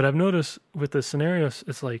 But I've noticed with the scenarios,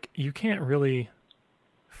 it's like you can't really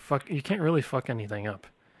fuck anything up.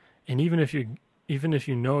 And even if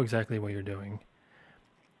you know exactly what you're doing,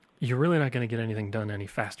 you're really not going to get anything done any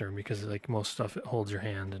faster because like most stuff, it holds your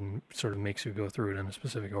hand and sort of makes you go through it in a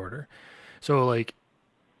specific order. So like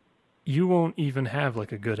you won't even have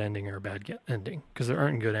like a good ending or a bad ending because there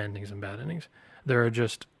aren't good endings and bad endings. There are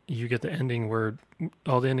just, you get the ending where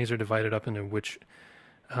all the endings are divided up into which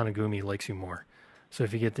Hanagumi likes you more. So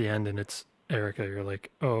if you get the end and it's Erica, you're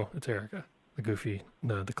like, oh, it's Erica, the goofy,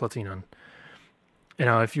 the Klatinon. You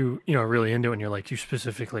know, if you really into it and you're like, you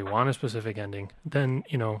specifically want a specific ending, then,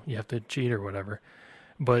 you have to cheat or whatever.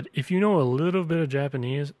 But if you know a little bit of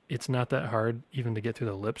Japanese, it's not that hard even to get through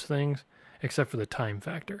the lips things, except for the time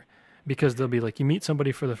factor. Because they'll be like, you meet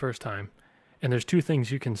somebody for the first time, and there's two things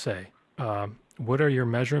you can say. What are your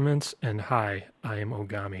measurements? And hi, I am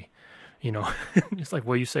Ogami. It's like,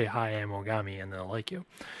 well, you say hi, I am Ogami, and they'll like you.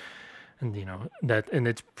 And and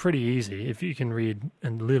it's pretty easy. If you can read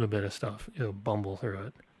a little bit of stuff, you'll bumble through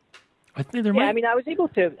it. I think there might... I mean, I was able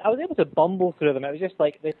to bumble through them. It was just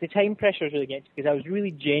like the time pressure was really getting because I was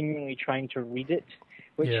really genuinely trying to read it,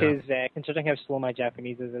 which is considering how slow my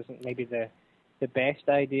Japanese isn't maybe the best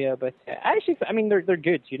idea. But actually, I mean, they're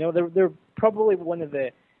good. They're probably one of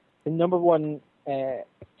the number one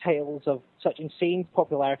titles of such insane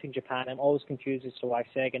popularity in Japan. I'm always confused as to why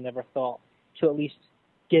Sega never thought to at least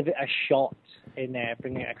give it a shot in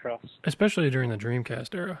bringing it across. Especially during the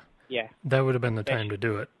Dreamcast era. Yeah. That would have been the time to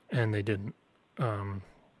do it, and they didn't.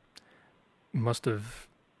 Must have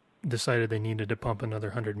decided they needed to pump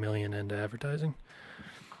another $100 million into advertising,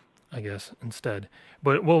 I guess, instead.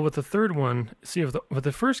 But, well, with the third one, see, with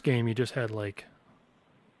the first game, you just had, like,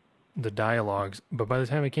 the dialogues, but by the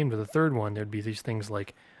time it came to the third one, there'd be these things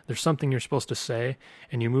like, there's something you're supposed to say,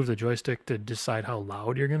 and you move the joystick to decide how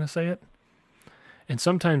loud you're going to say it. And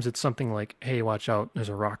sometimes it's something like, hey, watch out, there's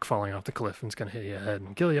a rock falling off the cliff and it's going to hit you head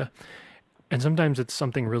and kill you. And sometimes it's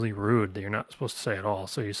something really rude that you're not supposed to say at all,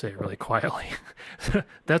 so you say it really quietly.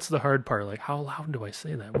 That's the hard part. Like, how loud do I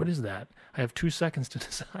say that? What is that? I have 2 seconds to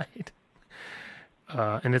decide.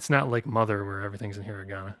 And it's not like Mother where everything's in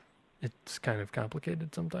hiragana. It's kind of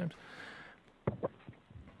complicated sometimes.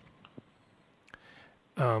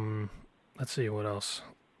 Let's see, what else?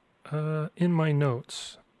 In my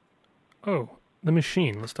notes. Oh, the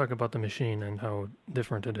machine. Let's talk about the machine and how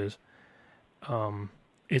different it is.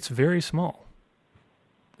 It's very small,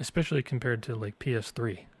 especially compared to like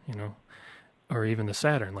PS3, or even the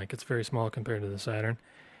Saturn. Like, it's very small compared to the Saturn,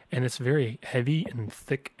 and it's very heavy and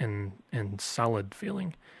thick and solid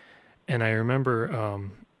feeling. And I remember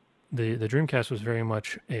the Dreamcast was very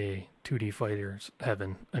much a 2D fighter's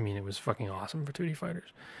heaven. I mean, it was fucking awesome for 2D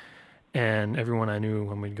fighters. And everyone I knew,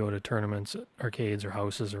 when we'd go to tournaments, arcades or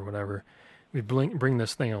houses or whatever, we'd bring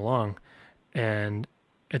this thing along, and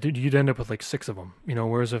you'd end up with like 6 of them.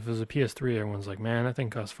 Whereas if it was a PS3, everyone's like, man, that thing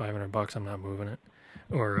costs $500, I'm not moving it.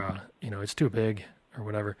 Or, it's too big or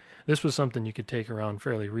whatever. This was something you could take around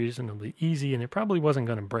fairly reasonably easy, and it probably wasn't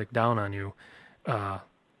going to break down on you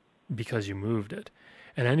because you moved it.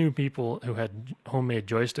 And I knew people who had homemade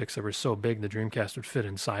joysticks that were so big the Dreamcast would fit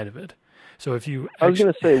inside of it. So if you... I was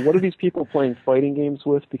going to say, what are these people playing fighting games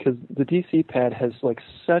with? Because the DC pad has like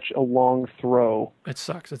such a long throw. It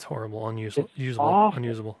sucks. It's horrible. It's awful.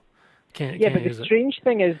 Unusable. Can't but use the strange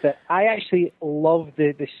thing is that I actually love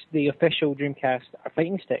the official Dreamcast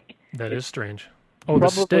fighting stick. That is strange. Oh, the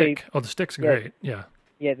stick. Oh, the stick's great. Yeah.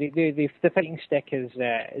 Yeah, the fighting stick is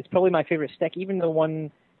probably my favorite stick. Even the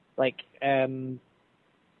one like for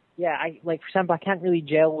example, I can't really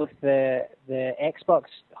gel with the Xbox,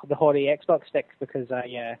 the Hori Xbox stick, because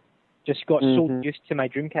I just got so used to my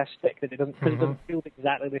Dreamcast stick that it doesn't feel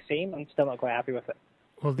exactly the same. I'm still not quite happy with it.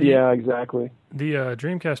 Well, yeah, exactly. The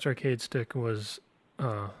Dreamcast arcade stick was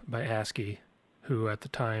by ASCII, who at the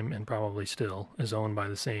time and probably still is owned by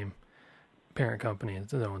the same parent company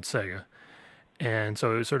that owns Sega. And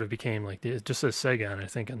so it sort of became like it just says Sega, and I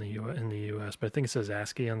think in the US, but I think it says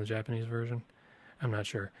ASCII on the Japanese version. I'm not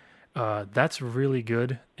sure. That's really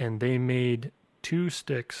good, and they made 2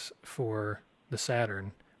 sticks for the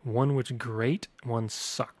Saturn. One was great, one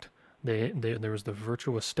sucked. There was the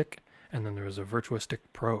Virtua Stick, and then there was a Virtua Stick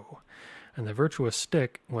Pro. And the Virtua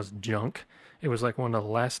Stick was junk. It was like one of the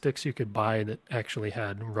last sticks you could buy that actually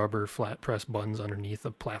had rubber flat press buttons underneath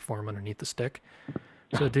the platform underneath the stick.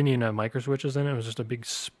 So it didn't even have micro switches in it. It was just a big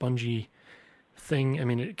spongy thing, I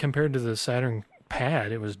mean, compared to the Saturn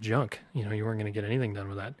pad, it was junk. You know, you weren't going to get anything done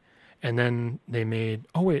with that. And then they made,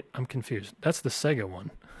 oh wait, I'm confused. That's the Sega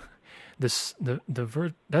one. That's the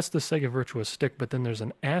Sega Virtua Stick, but then there's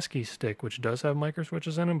an ASCII stick which does have micro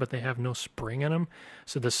switches in them, but they have no spring in them.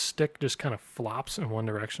 So the stick just kind of flops in one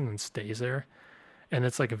direction and stays there. And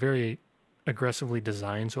it's like a very aggressively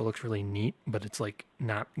designed, so it looks really neat, but it's like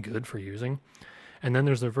not good for using. And then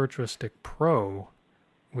there's the Virtua Stick Pro,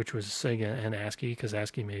 which was Sega and ASCII, because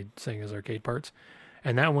ASCII made Sega's arcade parts.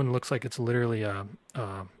 And that one looks like it's literally a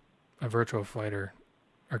Virtua Fighter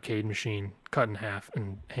arcade machine cut in half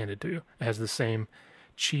and handed to you. It has the same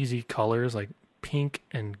cheesy colors like pink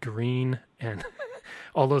and green and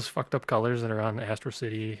all those fucked up colors that are on Astro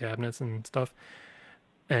City cabinets and stuff.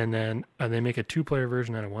 And then they make a 2-player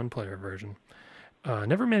version and a 1-player version.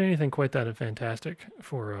 Never made anything quite that fantastic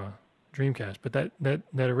for Dreamcast, but that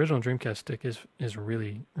original Dreamcast stick is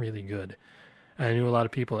really, really good. I knew a lot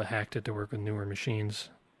of people that hacked it to work with newer machines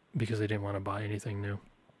because they didn't want to buy anything new.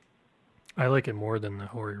 I like it more than the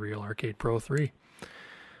Hori Real Arcade Pro 3.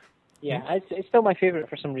 Yeah, it's still my favorite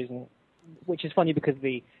for some reason, which is funny because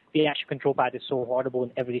the actual control pad is so horrible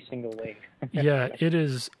in every single way. Yeah, it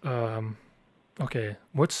is. Okay,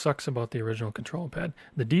 what sucks about the original control pad?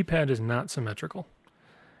 The D-pad is not symmetrical.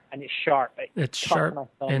 And it's sharp. It's sharp,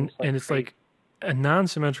 and it's like a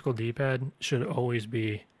non-symmetrical D-pad should always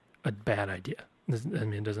be a bad idea. I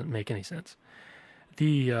mean, it doesn't make any sense.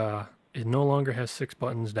 It no longer has 6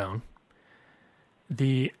 buttons down.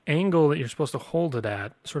 The angle that you're supposed to hold it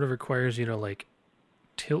at sort of requires you to like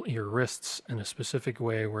tilt your wrists in a specific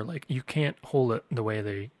way where like you can't hold it the way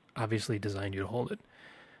they obviously designed you to hold it.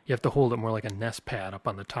 You have to hold it more like a nest pad up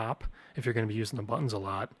on the top if you're going to be using the buttons a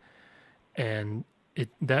lot. And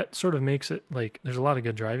that sort of makes it like there's a lot of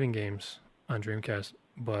good driving games on Dreamcast,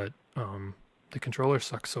 but the controller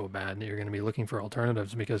sucks so bad that you're going to be looking for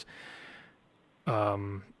alternatives because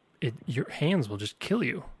your hands will just kill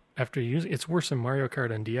you after you use it. It's worse than Mario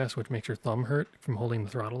Kart on DS, which makes your thumb hurt from holding the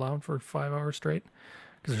throttle down for 5 hours straight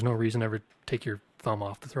because there's no reason to ever take your thumb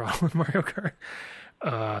off the throttle in Mario Kart.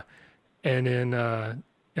 And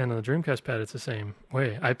on the Dreamcast pad, it's the same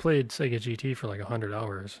way. I played Sega GT for like 100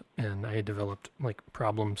 hours, and I had developed like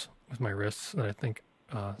problems with my wrists that I think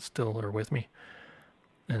still are with me,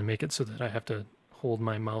 and make it so that I have to hold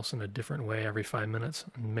my mouse in a different way every 5 minutes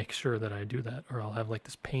and make sure that I do that, or I'll have like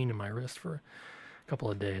this pain in my wrist for a couple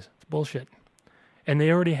of days. It's bullshit. And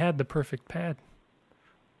they already had the perfect pad.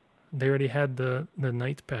 They already had the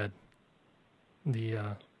Knights pad, the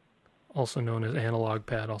also known as analog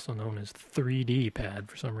pad, also known as 3D pad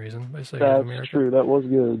for some reason by Sega of America. That's true. That was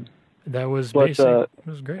good. That was basic. It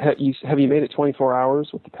was great. Have you made it 24 hours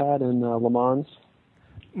with the pad in Le Mans?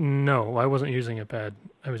 No, I wasn't using a pad.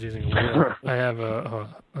 I was using a wheel. I have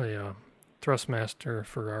a Thrustmaster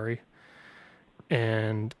Ferrari,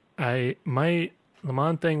 and my Le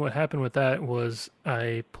Mans thing. What happened with that was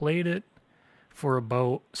I played it for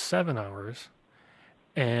about 7 hours,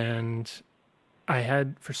 and I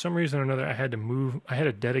had, for some reason or another, I had to move. I had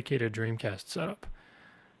a dedicated Dreamcast setup,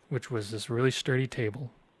 which was this really sturdy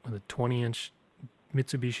table with a 20-inch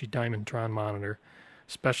Mitsubishi Diamondtron monitor,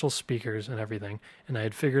 special speakers and everything. And I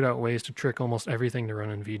had figured out ways to trick almost everything to run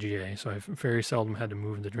in VGA, so I very seldom had to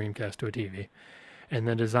move the Dreamcast to a TV. And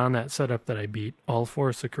then it is on that setup that I beat all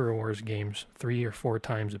 4 Sakura Wars games 3 or 4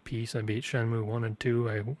 times a piece. I beat Shenmue 1 and 2.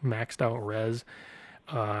 I maxed out Rez,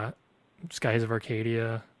 Skies of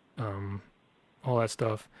Arcadia, all that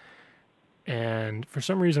stuff. And for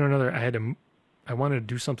some reason or another, I wanted to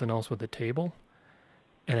do something else with the table,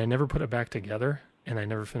 and I never put it back together, and I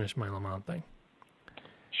never finished my Le Mans thing.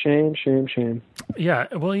 Shame, shame, shame. Yeah,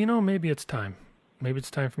 well, maybe it's time. Maybe it's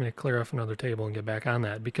time for me to clear off another table and get back on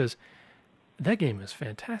that, because that game is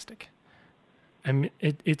fantastic. I mean,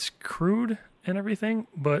 it's crude and everything,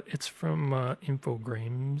 but it's from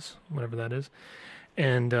Infogrames, whatever that is.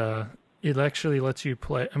 And it actually lets you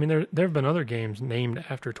play. I mean, there have been other games named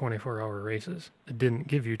after 24-hour races that didn't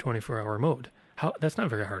give you 24-hour mode. That's not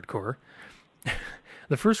very hardcore.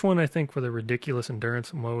 The first one, I think, with a ridiculous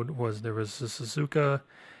endurance mode there was the Suzuka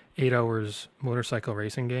 8 Hours motorcycle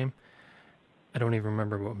racing game. I don't even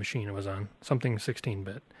remember what machine it was on. Something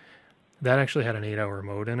 16-bit. That actually had an 8-hour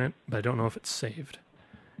mode in it, but I don't know if it's saved.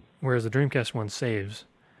 Whereas the Dreamcast one saves,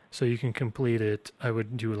 so you can complete it. I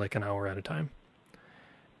would do like an hour at a time.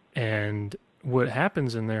 And what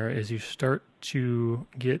happens in there is you start to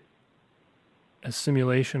get a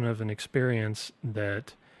simulation of an experience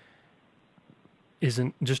that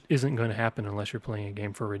isn't going to happen unless you're playing a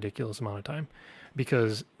game for a ridiculous amount of time,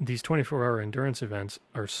 because these 24-hour endurance events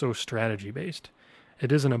are so strategy based.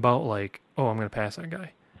 It isn't about like, oh, I'm going to pass that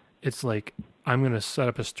guy. It's like I'm going to set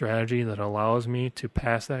up a strategy that allows me to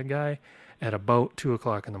pass that guy at about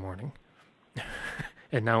 2:00 in the morning.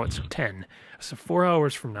 And now it's 10. So 4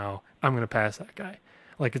 hours from now, I'm going to pass that guy.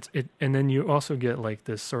 Like and then you also get like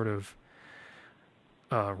this sort of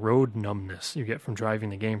road numbness you get from driving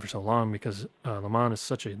the game for so long, because Le Mans is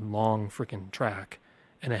such a long freaking track,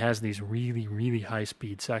 and it has these really, really high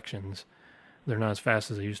speed sections. They're not as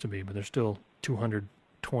fast as they used to be, but they're still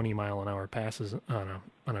 220 mile an hour passes on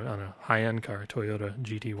a high end car, Toyota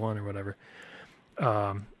GT1 or whatever.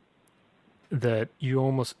 That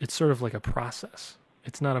it's sort of like a process.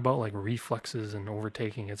 It's not about like reflexes and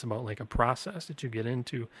overtaking. It's about like a process that you get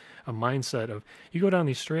into, a mindset of, you go down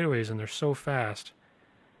these straightaways and they're so fast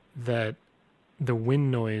that the wind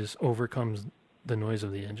noise overcomes the noise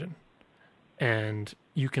of the engine. And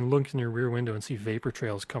you can look in your rear window and see vapor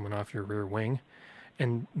trails coming off your rear wing.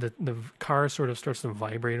 And the car sort of starts to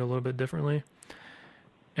vibrate a little bit differently.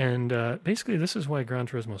 And basically this is why Gran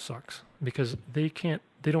Turismo sucks, because they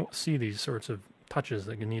don't see these sorts of touches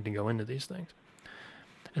that you need to go into these things.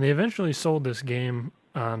 And they eventually sold this game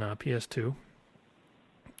on PS2.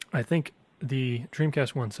 I think the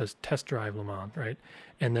Dreamcast one says Test Drive Le Mans, right?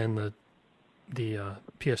 And then the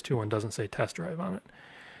PS2 one doesn't say Test Drive on it.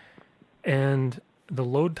 And the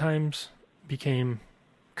load times became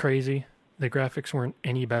crazy. The graphics weren't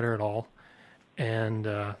any better at all. And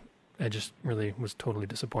I just really was totally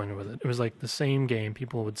disappointed with it. It was like the same game.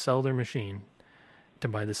 People would sell their machine to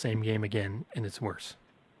buy the same game again, and it's worse.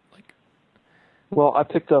 Well, I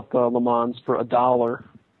picked up Le Mans for $1.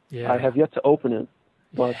 Yeah. I have yet to open it,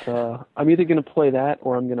 but I'm either going to play that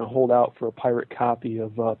or I'm going to hold out for a pirate copy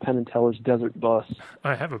of Penn and Teller's Desert Bus.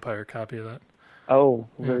 I have a pirate copy of that. Oh,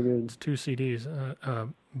 very good. It's 2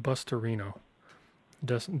 CDs. Bus to Reno.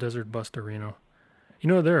 Desert Bus to Reno. You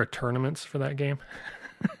know, there are tournaments for that game.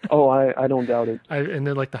 Oh, I don't doubt it. And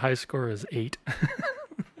then like the high score is 8.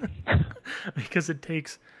 Because it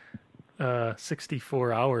takes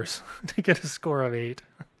 64 hours to get a score of 8.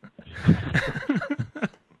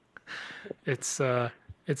 It's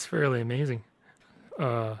fairly amazing.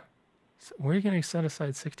 Where are you going to set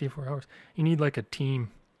aside 64 hours? You need like a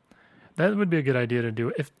team. That would be a good idea to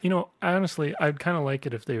do. If honestly, I'd kind of like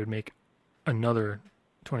it if they would make another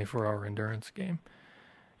 24-hour endurance game,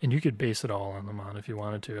 and you could base it all on Le Mans if you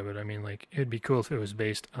wanted to. But I mean, like, it'd be cool if it was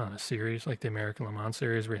based on a series, like the American Le Mans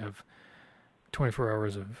series, where you have 24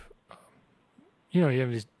 hours of, you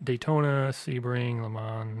have these Daytona, Sebring, Le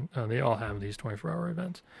Mans. They all have these 24-hour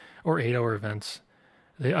events or 8-hour events.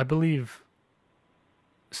 I believe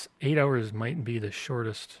 8 hours might be the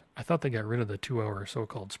shortest. I thought they got rid of the 2-hour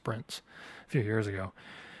so-called sprints a few years ago.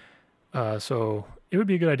 So it would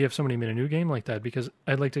be a good idea if somebody made a new game like that, because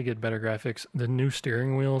I'd like to get better graphics. The new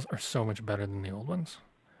steering wheels are so much better than the old ones.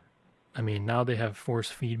 I mean, now they have force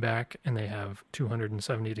feedback and they have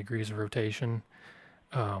 270 degrees of rotation.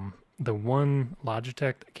 The one Logitech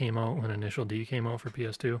that came out when Initial D came out for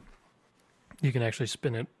PS2, you can actually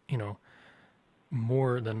spin it,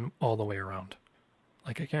 more than all the way around.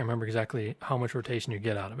 Like, I can't remember exactly how much rotation you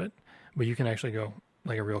get out of it, but you can actually go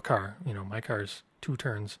like a real car. My car's 2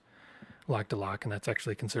 turns lock to lock, and that's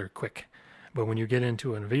actually considered quick. But when you get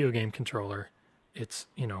into a video game controller, it's,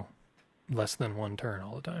 less than 1 turn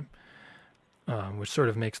all the time, which sort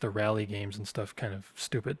of makes the rally games and stuff kind of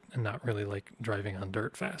stupid and not really like driving on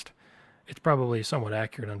dirt fast. It's probably somewhat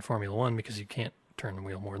accurate on Formula 1 because you can't turn the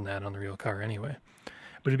wheel more than that on the real car anyway.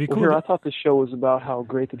 But it'd be cool. I thought the show was about how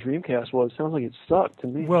great the Dreamcast was. Sounds like it sucked to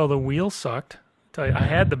me. Well, the wheel sucked. I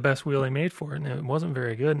had the best wheel they made for it, and it wasn't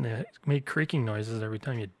very good, and it made creaking noises every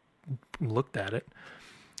time you looked at it.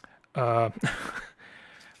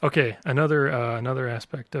 Okay, another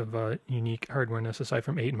aspect of unique hardwareness, aside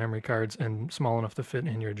from 8 memory cards and small enough to fit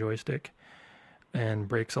in your joystick, and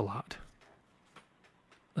breaks a lot.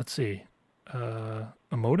 Let's see. A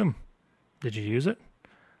modem. Did you use it?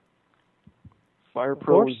 Fire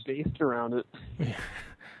Pro was based around it. Yeah.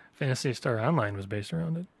 Phantasy Star Online was based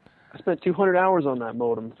around it. I spent 200 hours on that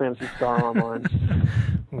modem, Phantasy Star Online.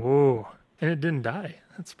 Whoa. And it didn't die.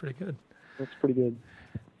 That's pretty good. That's pretty good.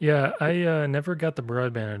 Yeah, I never got the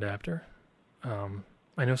broadband adapter.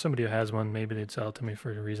 I know somebody who has one. Maybe they'd sell it to me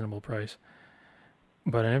for a reasonable price.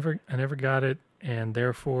 But I never got it, and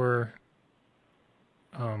therefore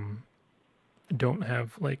don't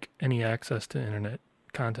have like any access to internet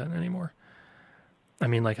content anymore. I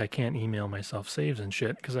mean, like, I can't email myself saves and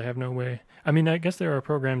shit because I have no way. I mean, I guess there are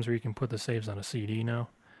programs where you can put the saves on a CD now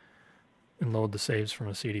and load the saves from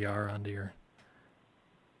a CDR onto your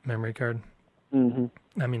memory card. Mm-hmm.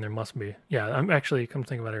 I mean, there must be. Yeah, I'm actually, come to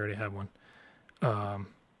think about it, I already have one. Can't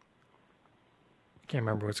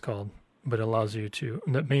remember what it's called. but it allows you to.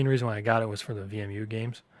 The main reason why I got it was for the VMU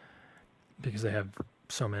games, because they have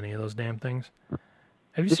so many of those damn things.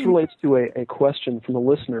 Have you This seen? relates to a question from a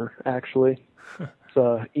listener, actually.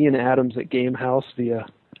 It's Ian Adams at Gamehouse via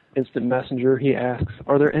Instant Messenger. He asks,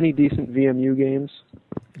 are there any decent VMU games?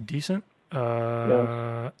 Decent?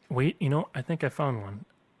 Yes. Wait, I think I found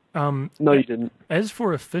one. No, you didn't. As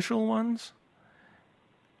for official ones,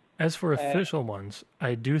 I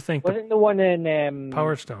do think Wasn't the one in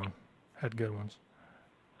Power Stone had good ones.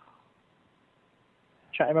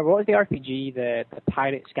 Trying to remember, what was the RPG? The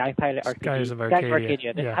Pirate Sky Pirate RPG. Skies of Skies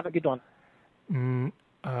Arcadia. Didn't have a good one.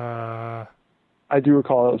 I do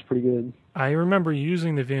recall that was pretty good. I remember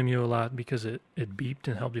using the VMU a lot because it beeped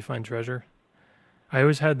and helped you find treasure. I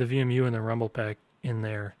always had the VMU and the Rumble Pack in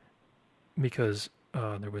there because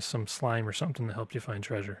there was some slime or something that helped you find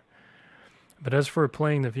treasure. But as for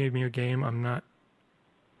playing the VMU game, I'm not...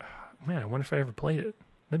 Man, I wonder if I ever played it.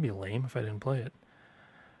 That'd be lame if I didn't play it.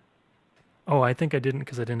 Oh, I think I didn't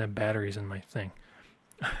because I didn't have batteries in my thing.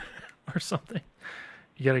 Or something.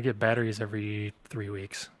 You got to get batteries every 3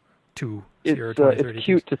 weeks. 2, 0, 20, 30. It's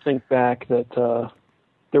cute to think back that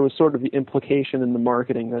there was sort of the implication in the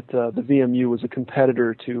marketing that the VMU was a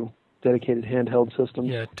competitor to dedicated handheld systems.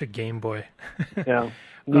 Yeah, to Game Boy. Yeah,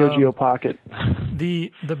 Neo Geo Pocket.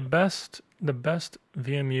 The best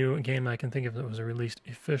VMU game I can think of that was released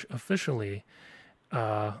officially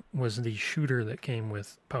was the shooter that came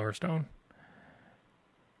with Power Stone.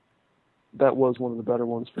 That was one of the better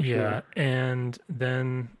ones for sure. Yeah, and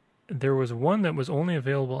then there was one that was only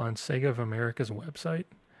available on Sega of America's website.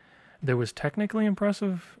 That was technically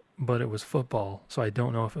impressive, but it was football, so I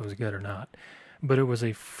don't know if it was good or not. But it was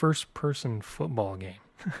a first-person football game.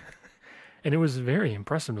 And it was very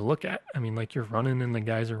impressive to look at. I mean, like, you're running and the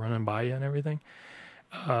guys are running by you and everything.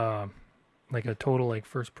 Like a total, like,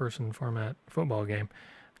 first-person format football game.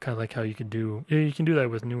 Kind of like how you can do that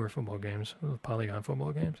with newer football games, with polygon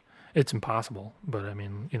football games. It's impossible, but, I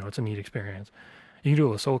mean, it's a neat experience. You can do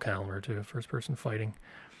it with Soul Calibur, too, first-person fighting.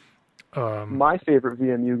 My favorite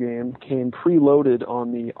VMU game came preloaded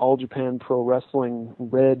on the All Japan Pro Wrestling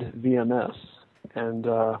Red VMS. And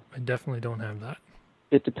I definitely don't have that.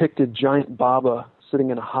 It depicted Giant Baba sitting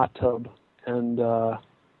in a hot tub, and the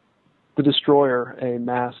Destroyer, a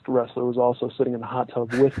masked wrestler, was also sitting in a hot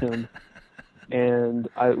tub with him. And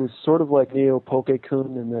it was sort of like Neo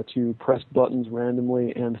Poke-kun in that you pressed buttons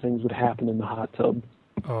randomly and things would happen in the hot tub.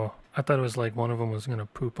 Oh, I thought it was like one of them was going to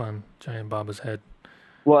poop on Giant Baba's head.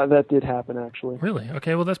 Well, that did happen, actually. Really?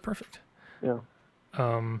 Okay, well, that's perfect. Yeah.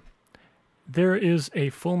 There is a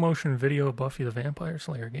full-motion video Buffy the Vampire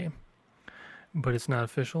Slayer game, but it's not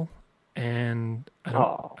official, and I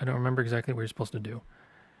don't remember exactly what you're supposed to do.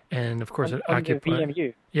 And, of course, on the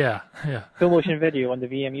VMU. Yeah. Full motion video on the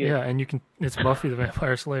VMU. Yeah, and it's Buffy the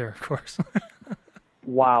Vampire Slayer, of course.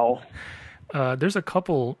 Wow. There's a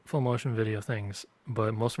couple full-motion video things,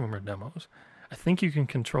 but most of them are demos. I think you can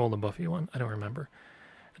control the Buffy one. I don't remember.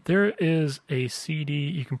 There is a CD,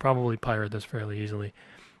 you can probably pirate this fairly easily.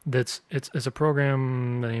 It's a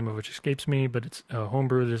program, the name of which escapes me, but it's a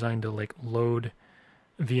homebrew designed to like load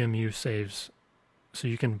VMU saves. So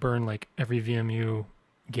you can burn like every VMU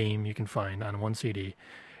game you can find on one CD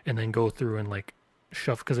and then go through and like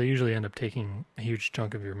shuffle, because I usually end up taking a huge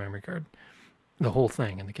chunk of your memory card. The whole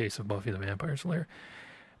thing in the case of Buffy the Vampire Slayer.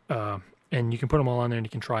 And you can put them all on there and you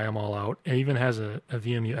can try them all out. It even has a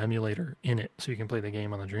VMU emulator in it, so you can play the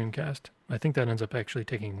game on the Dreamcast. I think that ends up actually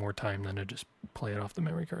taking more time than to just play it off the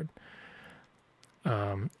memory card.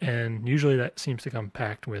 And usually that seems to come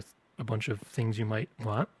packed with a bunch of things you might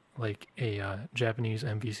want, like a Japanese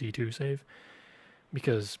MVC2 save.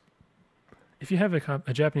 Because if you have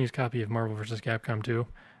a Japanese copy of Marvel vs. Capcom 2,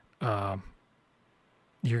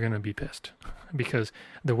 you're going to be pissed. Because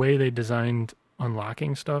the way they designed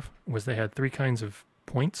unlocking stuff was they had 3 kinds of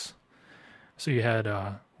points. So you had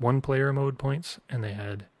one player mode points, and they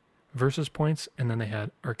had versus points, and then they had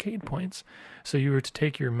arcade points. So you were to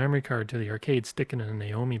take your memory card to the arcade, stick it in a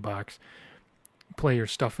Naomi box, play your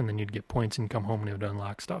stuff, and then you'd get points and come home and it would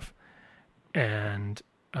unlock stuff. And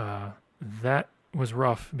that was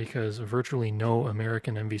rough because virtually no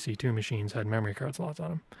American MVC2 machines had memory card slots on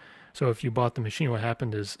them. So if you bought the machine, what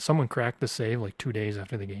happened is someone cracked the save like 2 days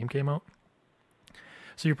after the game came out.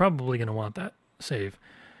 So you're probably going to want that save.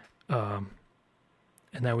 And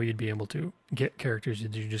that way you'd be able to get characters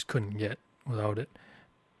that you just couldn't get without it.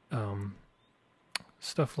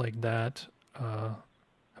 Stuff like that.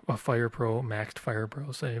 A Fire Pro, maxed Fire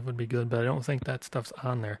Pro save would be good, but I don't think that stuff's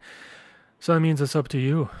on there. So that means it's up to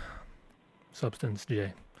you, Substance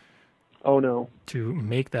J. Oh, no. To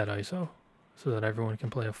make that ISO so that everyone can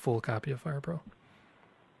play a full copy of Fire Pro.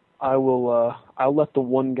 I will. I'll let the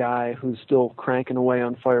one guy who's still cranking away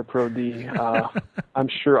on Fire Pro D. I'm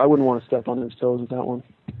sure I wouldn't want to step on his toes with that one.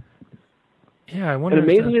 Yeah, I wonder. And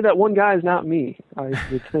amazingly, that one guy is not me. I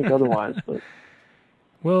would think otherwise, but.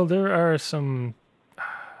 Well, there are some.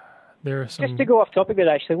 Just to go off topic there,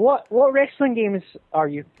 actually, what wrestling games are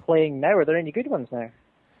you playing now? Are there any good ones now?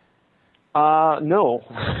 No.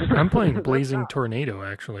 I'm playing Blazing Tornado,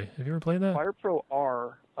 actually. Have you ever played that? Fire Pro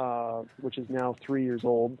R, which is now 3 years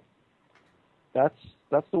old. That's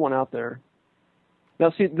the one out there.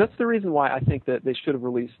 Now, see, that's the reason why I think that they should have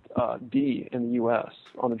released D in the U.S.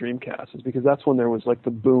 on the Dreamcast, is because that's when there was like the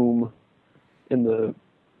boom in the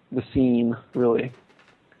scene, really.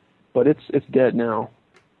 But it's dead now.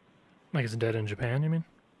 Like it's dead in Japan, you mean?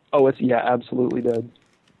 Oh, it's absolutely dead.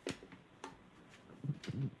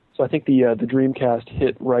 So I think the Dreamcast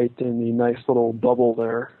hit right in the nice little bubble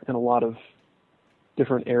there in a lot of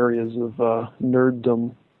different areas of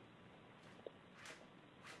nerddom.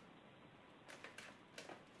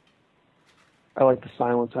 I like the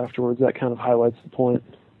silence afterwards. That kind of highlights the point.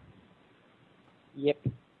 Yep.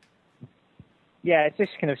 Yeah, it's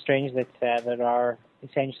just kind of strange that there are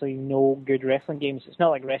essentially no good wrestling games. It's not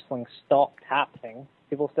like wrestling stopped happening.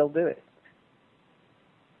 People still do it.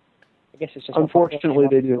 I guess it's just... Unfortunately,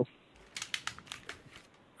 they do.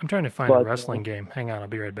 I'm trying to find a wrestling game. Hang on, I'll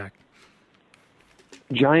be right back.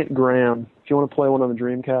 Giant Graham. If you want to play one on the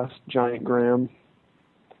Dreamcast, Giant Graham.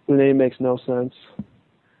 The name makes no sense.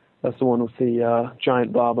 That's the one with the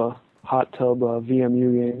Giant Baba hot tub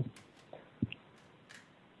VMU game.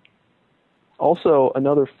 Also,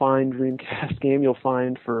 another fine Dreamcast game you'll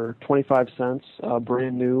find for 25 cents,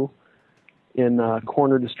 brand new, in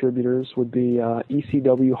corner distributors would be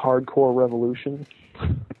ECW Hardcore Revolution.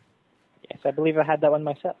 Yes, I believe I had that one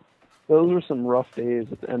myself. Those were some rough days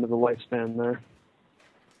at the end of the lifespan there.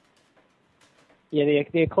 Yeah,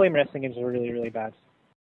 the Acclaim wrestling games were really, really bad.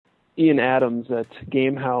 Ian Adams at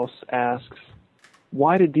Gamehouse asks,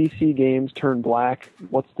 why did DC games turn black?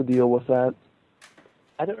 What's the deal with that?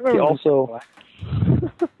 I don't remember. He also,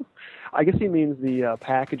 I guess he means the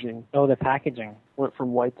packaging. Oh, the packaging went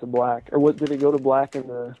from white to black. Or what, did it go to black in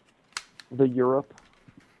the Europe?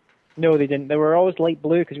 No, they didn't. They were always light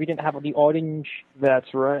blue because we didn't have the orange.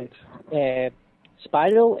 That's right.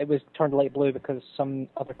 Spiral. It was turned light blue because some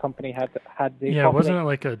other company had the. Yeah, wasn't it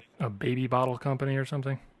like a baby bottle company or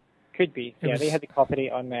something? Could be. They had the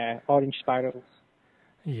copyright on orange spirals.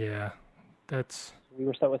 Yeah, that's. We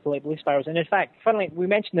were stuck with the light blue spirals. And in fact, funnily, we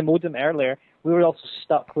mentioned the modem earlier. We were also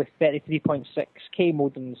stuck with 33.6K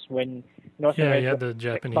modems when North America... Yeah, you had the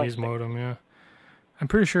Japanese modem, yeah. I'm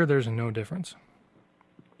pretty sure there's no difference.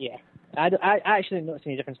 Yeah. I actually didn't notice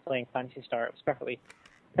any difference playing Phantasy Star. It was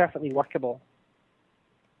perfectly workable.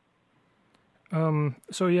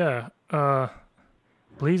 So yeah,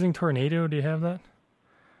 Blazing Tornado, do you have that?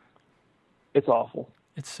 It's awful.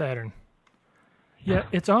 It's Saturn. Yeah,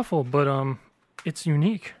 it's awful, but it's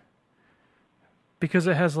unique because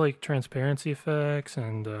it has like transparency effects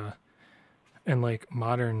and like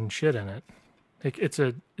modern shit in it. Like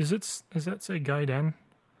does that say Gaiden?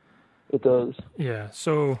 It does. Yeah,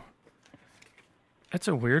 so it's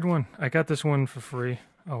a weird one. I got this one for free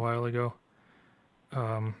a while ago.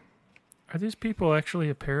 Are these people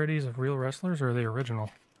actually parodies of real wrestlers, or are they original?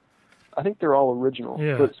 I think they're all original.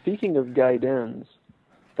 Yeah. But speaking of Gaidens,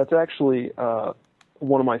 that's actually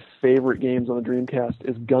one of my favorite games on the Dreamcast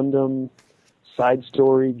is Gundam Side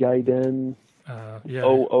Story Gaiden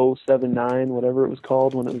 0079, whatever it was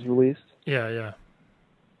called when it was released. Yeah,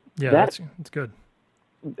 that's good.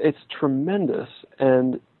 It's tremendous.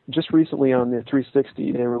 And just recently on the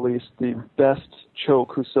 360, they released the best Cho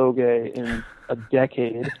Kusoge in a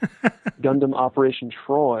decade, Gundam Operation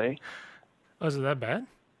Troy. Oh, is it that bad?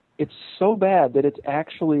 It's so bad that it's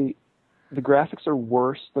actually, the graphics are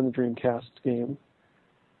worse than the Dreamcast game.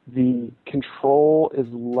 The control is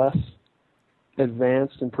less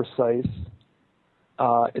advanced and precise.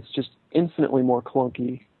 It's just infinitely more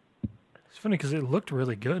clunky. It's funny because it looked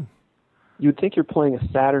really good. You'd think you're playing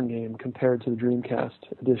a Saturn game compared to the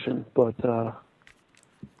Dreamcast edition, but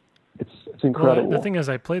it's incredible. Well, the thing is,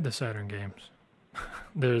 I played the Saturn games.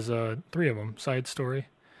 There's 3 of them, Side Story.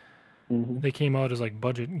 Mm-hmm. They came out as like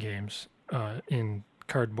budget games in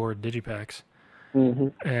cardboard digipacks.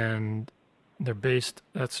 Mm-hmm. And they're based,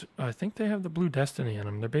 I think they have the Blue Destiny in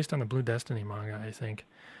them. They're based on the Blue Destiny manga, I think.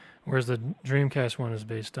 Whereas the Dreamcast one is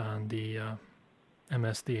based on the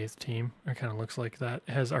MS the 8th Team. It kind of looks like that.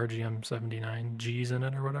 It has RGM 79 Gs in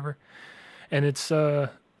it or whatever. And it's,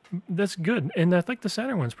 that's good. And I think the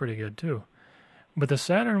Saturn one's pretty good too. But the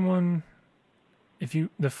Saturn one,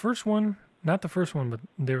 the first one, not the first one, but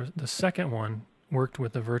the second one worked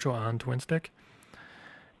with the Virtual On twin stick,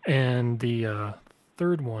 and the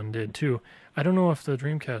third one did too. I don't know if the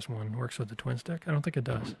Dreamcast one works with the twin stick. I don't think it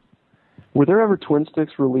does. Were there ever twin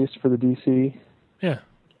sticks released for the DC? Yeah.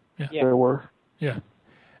 There were. Yeah.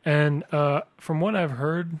 And from what I've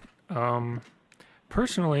heard,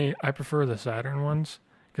 personally, I prefer the Saturn ones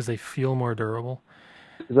because they feel more durable.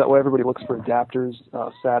 Is that why everybody looks for adapters,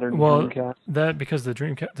 Saturn, Dreamcast? That because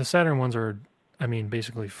the Saturn ones are,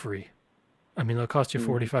 basically free. They'll cost you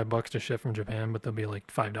 $45 to ship from Japan, but they'll be like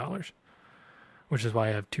 $5, which is why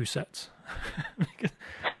I have 2 sets.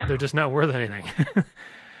 They're just not worth anything.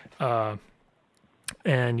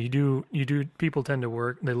 And people tend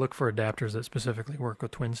to they look for adapters that specifically work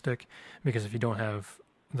with twin stick, because if you don't have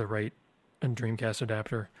the right Dreamcast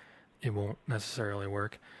adapter, it won't necessarily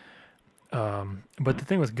work. But the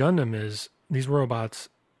thing with Gundam is these robots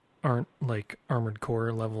aren't like Armored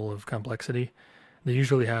Core level of complexity. They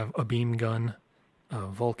usually have a beam gun, a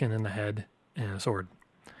Vulcan in the head, and a sword.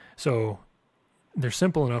 So they're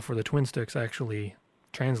simple enough where the twin sticks actually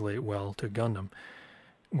translate well to Gundam.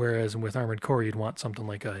 Whereas with Armored Core, you'd want something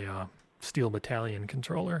like a Steel Battalion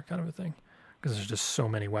controller kind of a thing, because there's just so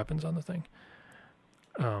many weapons on the thing.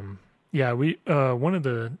 One of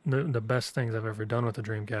the best things I've ever done with the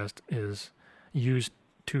Dreamcast is use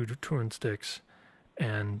 2 twin sticks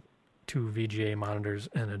and 2 VGA monitors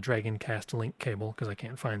and a Dragoncast link cable, because I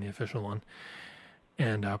can't find the official one,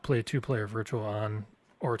 and play a 2-player Virtual On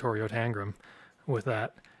Oratorio Tangram with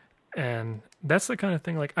that. And that's the kind of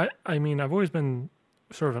thing, like, I've always been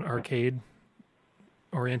sort of an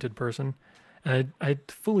arcade-oriented person, and I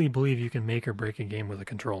fully believe you can make or break a game with a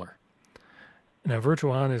controller. Now,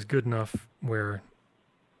 Virtual On is good enough where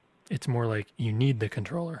it's more like you need the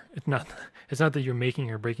controller. It's not that you're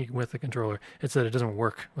making or breaking with the controller. It's that it doesn't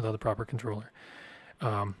work without the proper controller.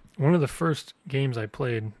 One of the first games I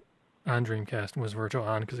played on Dreamcast was Virtual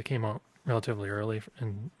On, because it came out relatively early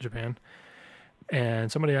in Japan.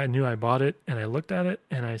 And somebody I knew, I bought it, and I looked at it,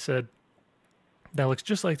 and I said, that looks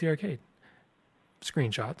just like the arcade.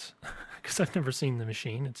 Screenshots, because I've never seen the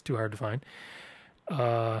machine. It's too hard to find.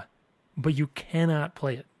 But you cannot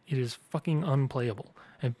play it. It is fucking unplayable.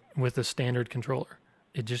 And with a standard controller,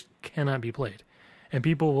 it just cannot be played. And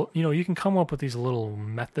people, you can come up with these little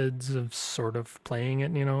methods of sort of playing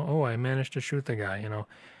it. I managed to shoot the guy.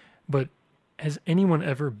 But has anyone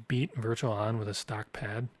ever beat Virtual On with a stock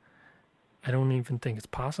pad? I don't even think it's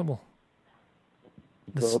possible.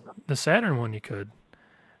 The Saturn one you could,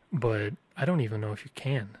 but I don't even know if you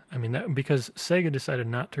can. Because Sega decided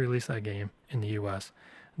not to release that game in the U.S.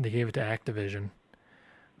 They gave it to Activision,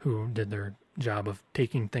 who did their job of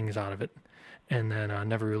taking things out of it, and then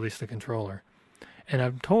never released the controller. And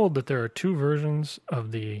I'm told that there are 2 versions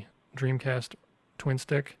of the Dreamcast twin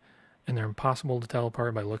stick, and they're impossible to tell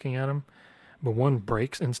apart by looking at them. But one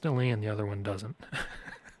breaks instantly, and the other one doesn't.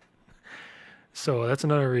 So that's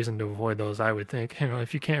another reason to avoid those, I would think.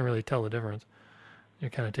 If you can't really tell the difference, you're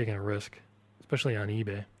kind of taking a risk, especially on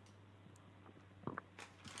eBay.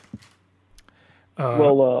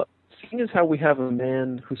 Seeing as how we have a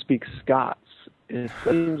man who speaks Scots, it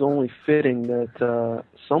seems only fitting that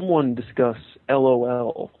someone discuss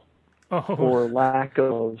LOL or lack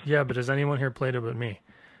of. Yeah, but has anyone here played it but me?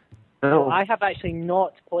 No. I have actually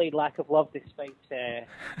not played Lack of Love, despite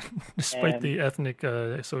despite the ethnic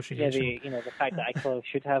association. Yeah, the fact that I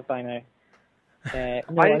should have by now. I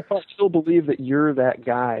still believe that you're that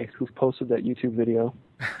guy who posted that YouTube video.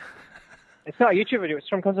 It's not a YouTube video. It's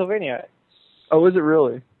from Pennsylvania. Oh, is it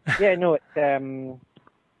really? Yeah, no, it's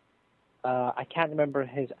I can't remember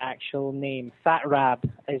his actual name. Fat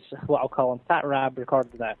Rab is what I'll call him. Fat Rab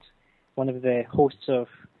recorded that. One of the hosts of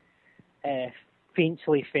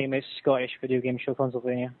faintly famous Scottish video game show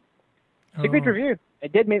Pennsylvania. It's a good review.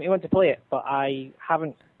 It did make me want to play it, but I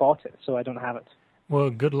haven't bought it, so I don't have it. Well,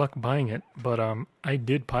 good luck buying it, but I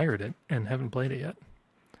did pirate it and haven't played it yet.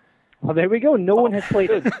 Well, there we go. No one has played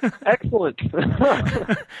it. Excellent.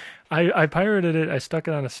 I pirated it. I stuck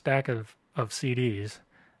it on a stack of CDs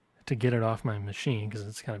to get it off my machine because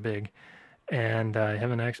it's kind of big. And I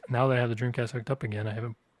haven't now that I have the Dreamcast hooked up again, I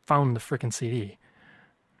haven't found the frickin' CD.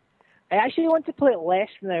 I actually want to play it less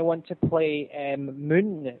than I want to play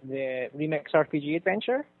Moon, the remix RPG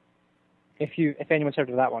adventure. If anyone's heard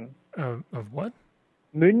of that one. Of what?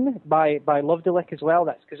 Moon by Lovedelic as well.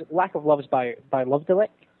 That's because Lack of Love is by Lovedelic.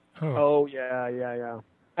 Oh yeah.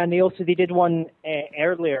 And they did one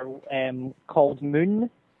earlier called Moon,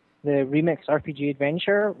 the remix RPG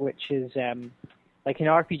adventure, which is like an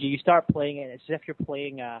RPG. You start playing it, it's as if you're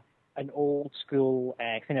playing an old school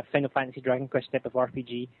kind of Final Fantasy Dragon Quest type of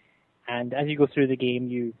RPG. And as you go through the game,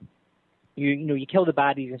 you kill the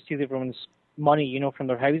baddies and steal everyone's money, from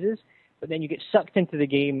their houses. But then you get sucked into the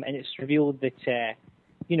game, and it's revealed that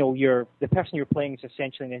the person you're playing is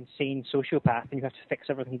essentially an insane sociopath, and you have to fix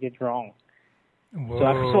everything he did wrong. Whoa. So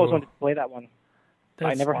I've always wanted to play that one, but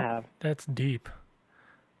I never have. That's deep.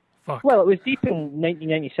 Fuck. Well, it was deep in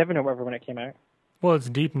 1997 or whatever when it came out. Well, it's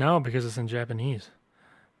deep now because it's in Japanese.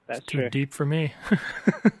 That's too deep for me.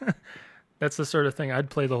 That's the sort of thing I'd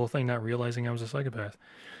play the whole thing not realizing I was a psychopath.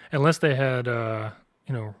 Unless they had,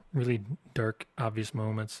 really dark, obvious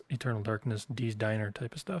moments, Eternal Darkness, Dee's Diner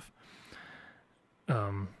type of stuff.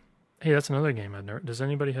 Hey, that's another game I've never... Does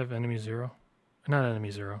anybody have Enemy Zero? Not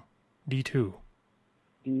Enemy Zero. D2.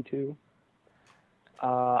 D2.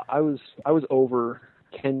 I was over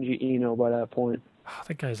Kenji Eno by that point. Oh,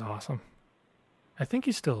 that guy's awesome. I think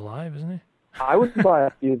he's still alive, isn't he? I would buy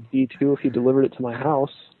a D2 if he delivered it to my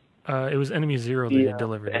house. It was Enemy Zero that he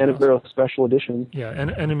delivered. The Annabelle Special Edition. Yeah,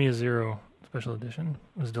 Enemy Zero Special Edition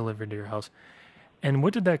was delivered to your house. And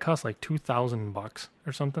what did that cost? Like $2,000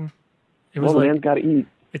 or something? It was man's got to eat.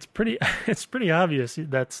 It's pretty obvious.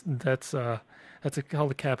 That's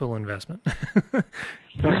called a capital investment.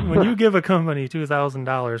 When you give a company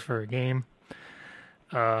 $2,000 for a game,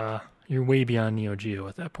 you're way beyond Neo Geo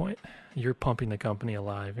at that point. You're pumping the company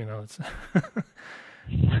alive. It's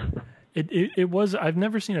it was. I've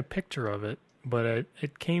never seen a picture of it, but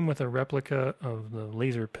it came with a replica of the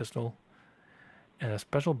laser pistol and a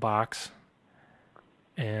special box.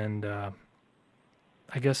 And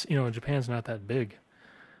I guess Japan's not that big,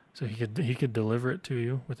 so he could deliver it to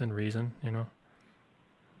you within reason.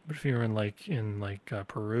 But if you were in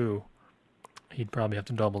Peru, he'd probably have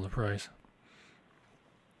to double the price.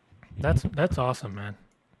 That's awesome, man.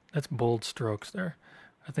 That's bold strokes there.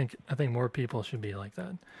 I think more people should be like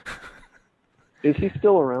that. Is he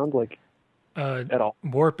still around, at all?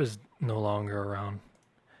 Warp is no longer around.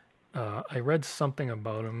 I read something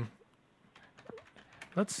about him.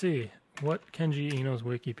 Let's see what Kenji Eno's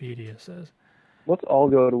Wikipedia says. Let's all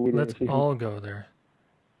go to Wikipedia. Let's all go there.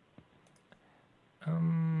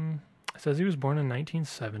 It says he was born in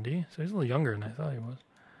 1970, so he's a little younger than I thought he was.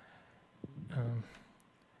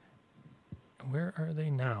 Where are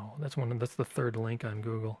they now? That's the third link on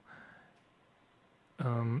Google.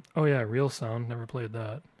 Oh yeah, Real Sound. Never played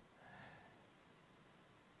that.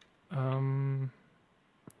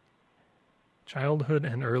 Childhood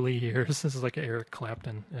and early years. This is like an Eric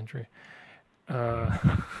Clapton entry.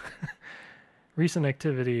 Recent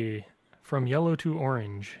activity: From Yellow to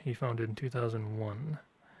Orange. He founded in 2001.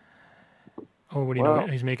 Oh, what do you know?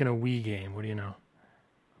 He's making a Wii game. What do you know?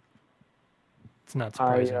 It's not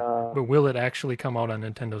surprising. But will it actually come out on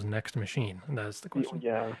Nintendo's next machine? That's the question.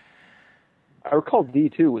 Yeah. I recall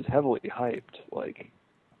D2 was heavily hyped,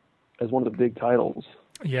 as one of the big titles.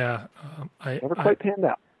 Yeah. Never quite panned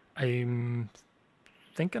out. I'm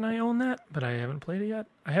thinking I own that, but I haven't played it yet.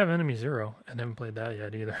 I have Enemy Zero, and haven't played that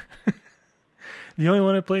yet either. The only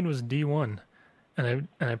one I played was D1, and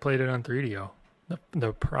I played it on 3DO,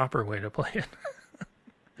 the proper way to play it.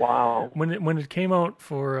 Wow. When it came out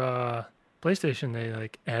for PlayStation,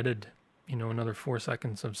 they added another 4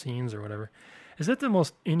 seconds of scenes or whatever. Is that the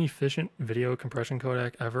most inefficient video compression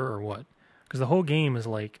codec ever, or what? Because the whole game is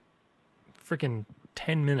freaking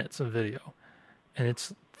 10 minutes of video, and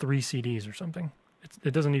it's 3 CDs or something.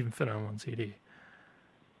 It doesn't even fit on one CD.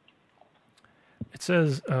 It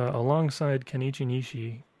says, alongside Kenichi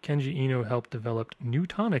Nishi, Kenji Eno helped develop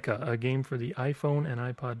Newtonica, a game for the iPhone and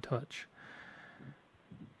iPod Touch.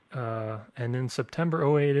 And in September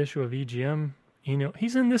 2008 issue of EGM,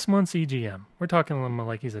 he's in this month's EGM. We're talking to him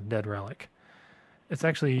like he's a dead relic. It's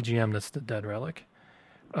actually EGM that's the dead relic.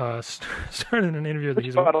 Started an interview that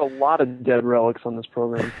he's got a lot of dead relics on this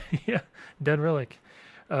program. Yeah, dead relic.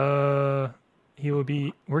 He will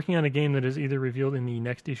be working on a game that is either revealed in the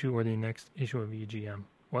next issue or the next issue of EGM.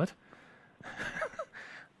 What?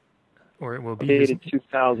 Or it will be dated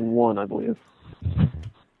 2001, I believe.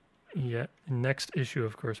 Yeah, next issue,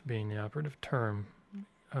 of course, being the operative term.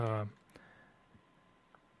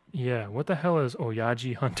 Yeah, what the hell is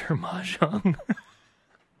Oyaji Hunter Mahjong?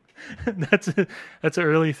 That's an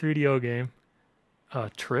early 3DO game.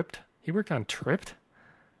 Tripped? He worked on Tripped?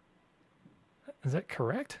 Is that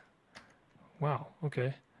correct? Wow,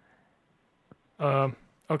 okay.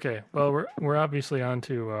 Okay, well, we're obviously on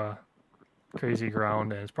to crazy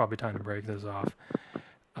ground, and it's probably time to break this off.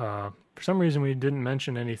 For some reason, we didn't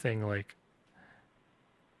mention anything like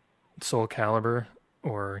Soul Calibur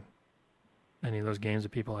or any of those games that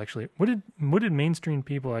people actually... What did mainstream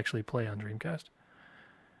people actually play on Dreamcast?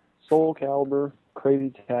 Soul Calibur,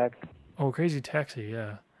 Crazy Taxi. Oh, Crazy Taxi,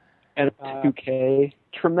 yeah. And 2K.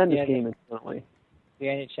 Tremendous game, incidentally. The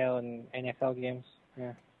NHL and NFL games,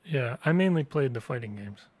 yeah. Yeah, I mainly played the fighting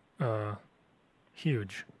games.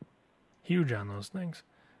 Huge on those things.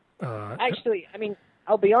 Actually, I mean,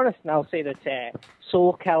 I'll be honest and I'll say that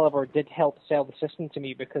Soul Calibur did help sell the system to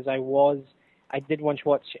me because I did once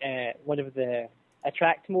watch one of the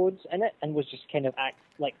attract modes in it and was just kind of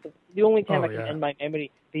the only time in my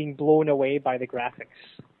memory being blown away by the graphics.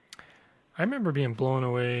 I remember being blown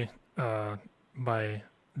away by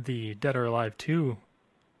the Dead or Alive 2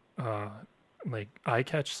 eye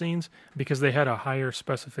catch scenes because they had a higher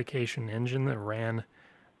specification engine that ran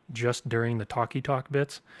just during the talkie talk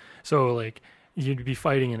bits. So like you'd be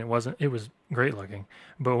fighting and it was great looking,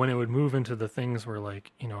 but when it would move into the things where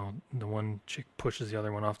like, you know, the one chick pushes the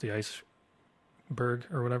other one off the iceberg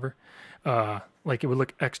or whatever, like it would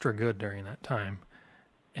look extra good during that time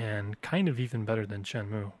and kind of even better than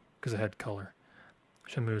Shenmue because it had color.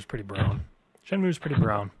 Shenmue was pretty brown.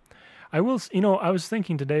 I was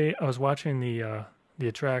thinking today, I was watching the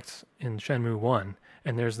attracts in Shenmue 1,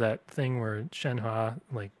 and there's that thing where Shenhua,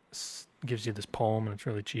 like, gives you this poem, and it's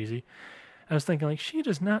really cheesy. I was thinking, like, she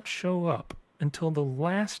does not show up until the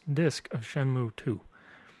last disc of Shenmue 2.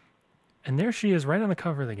 And there she is right on the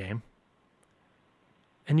cover of the game.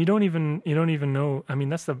 And you don't even know, I mean,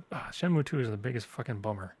 Shenmue 2 is the biggest fucking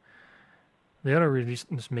bummer. They ought to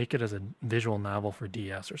just make it as a visual novel for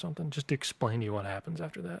DS or something, just to explain to you what happens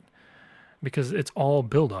after that. Because it's all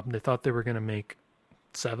build-up. They thought they were going to make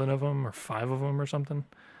 7 of them or 5 of them or something.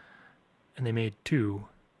 And they made 2.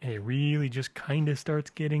 And it really just kind of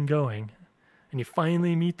starts getting going. And you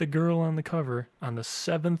finally meet the girl on the cover on the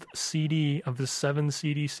 7th CD of the 7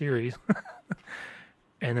 CD series.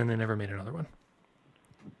 And then they never made another one.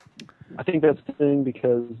 I think that's the thing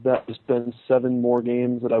because that has been 7 more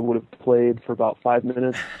games that I would have played for about 5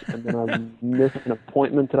 minutes, and then I missed an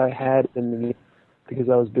appointment that I had because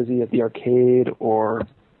I was busy at the arcade or.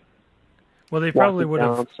 Well, they probably would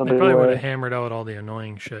have. They probably would have hammered out all the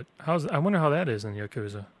annoying shit. I wonder how that is in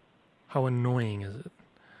Yakuza. How annoying is it?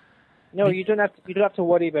 No, you don't have to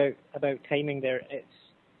worry about timing there. It's.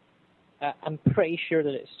 I'm pretty sure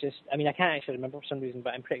that it's just. I mean, I can't actually remember for some reason,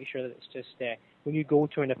 but I'm pretty sure that it's just when you go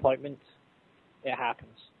to an appointment, it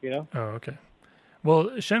happens. You know. Oh, okay. Well,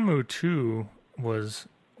 Shenmue 2 was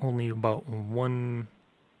only about 1/5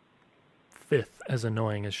 as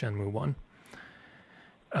annoying as Shenmue 1.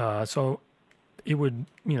 So it would,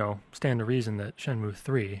 stand to reason that Shenmue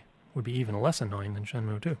 3 would be even less annoying than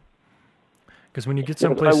Shenmue 2. Because when you get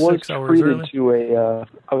someplace 6 hours early...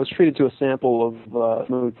 I was treated to a sample of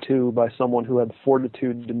Shenmue 2 by someone who had the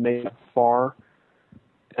fortitude to make it far,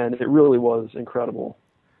 and it really was incredible.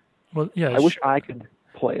 Well, yeah, I wish I could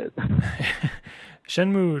play it.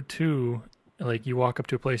 Shenmue 2, like, you walk up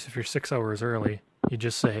to a place, if you're 6 hours early, you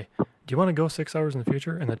just say, do you want to go 6 hours in the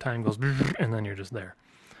future? And the time goes, and then you're just there.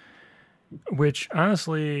 Which,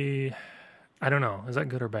 honestly, I don't know. Is that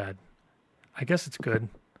good or bad? I guess it's good.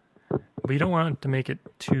 But you don't want to make it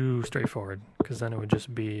too straightforward, because then it would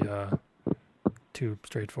just be too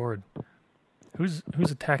straightforward. Who's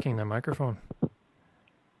attacking the microphone?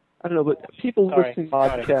 I don't know, but people listening to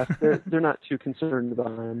podcasts, they're not too concerned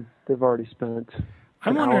about them. They've already spent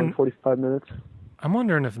an hour and 45 minutes. I'm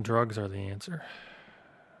wondering if drugs are the answer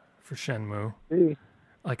for Shenmue. Maybe.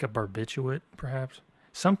 Like a barbiturate, perhaps?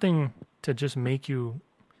 Something to just make you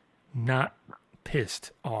not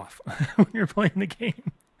pissed off when you're playing the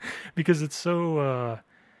game. Because it's so,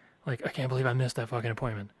 I can't believe I missed that fucking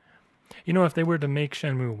appointment. If they were to make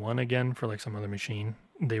Shenmue 1 again for, like, some other machine,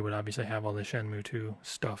 they would obviously have all the Shenmue 2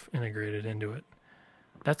 stuff integrated into it.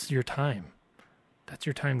 That's your time. That's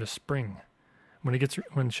your time to spring. When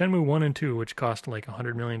Shenmue 1 and 2, which cost like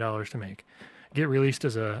 $100 million to make, get released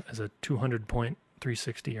as a 200-point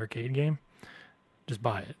 360 arcade game, just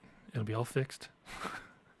buy it. It'll be all fixed.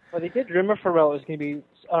 Well, they did rumor for a while it was going to be,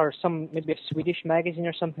 or maybe a Swedish magazine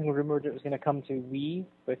or something rumored it was going to come to Wii,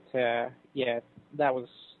 but yeah, that was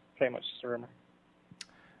pretty much just a rumor.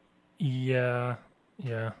 Yeah,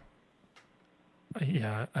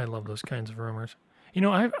 I love those kinds of rumors.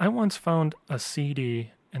 I once found a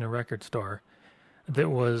CD in a record store that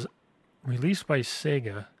was released by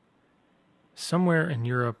Sega somewhere in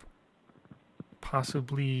Europe,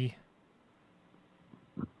 possibly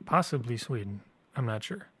Sweden. I'm not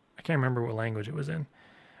sure. I can't remember what language it was in.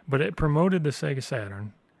 But it promoted the Sega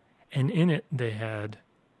Saturn, and in it they had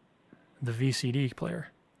the VCD player.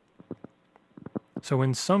 So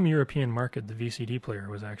in some European market, the VCD player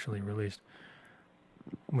was actually released,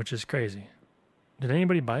 which is crazy. Did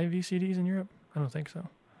anybody buy VCDs in Europe? I don't think so.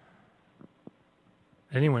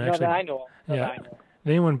 Anyone actually? Not that I know.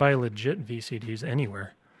 Did anyone buy legit VCDs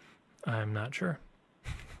anywhere? I'm not sure.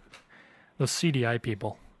 Those CDI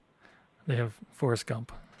people, they have Forrest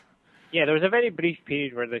Gump. Yeah, there was a very brief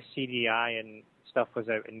period where the CDI and stuff was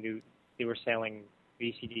out and they were selling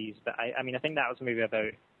VCDs, but I mean, I think that was maybe about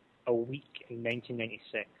a week in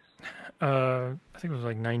 1996. I think it was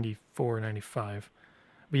like 94, 95.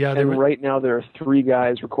 But yeah, and right now there are 3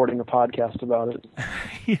 guys recording a podcast about it.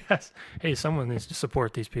 Yes. Hey, someone needs to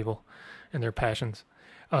support these people and their passions.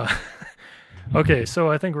 Okay, so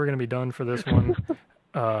I think we're going to be done for this one.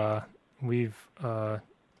 We've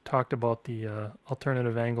talked about the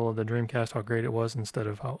alternative angle of the Dreamcast, how great it was instead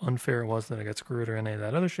of how unfair it was that it got screwed or any of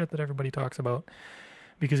that other shit that everybody talks about.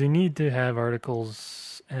 Because you need to have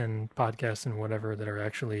articles and podcasts and whatever that are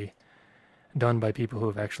actually done by people who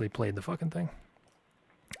have actually played the fucking thing.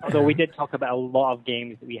 Although we did talk about a lot of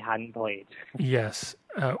games that we hadn't played. Yes.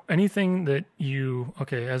 Anything that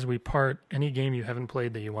as we part, any game you haven't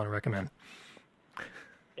played that you want to recommend?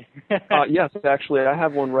 Yes, actually, I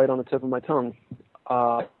have one right on the tip of my tongue.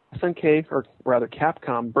 SNK, or rather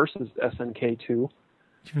Capcom versus SNK2,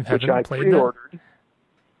 which I pre-ordered.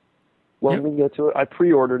 Well, let me get to it. I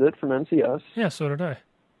pre-ordered it from NCS. Yeah, so did I.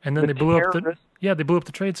 And then they blew up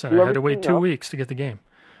the trade center. I had to wait 2 weeks to get the game.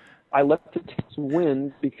 I let the teams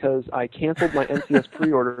win because I canceled my NCS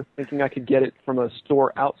pre-order thinking I could get it from a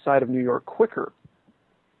store outside of New York quicker.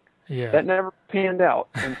 Yeah. That never panned out,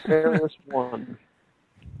 and Terrorist won.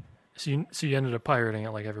 So you ended up pirating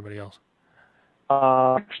it like everybody else?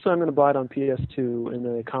 Actually, I'm going to buy it on PS2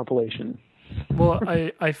 in a compilation. Well,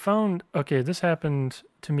 I found... Okay, this happened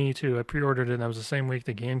to me too. I pre-ordered it, and that was the same week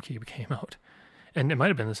the GameCube came out. And it might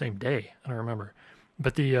have been the same day. I don't remember.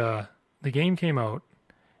 But the game came out,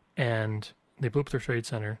 and they blew up their trade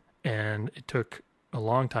center, and it took a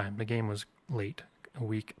long time. The game was late, a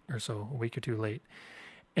week or two late.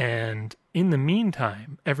 And in the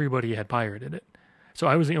meantime, everybody had pirated it. So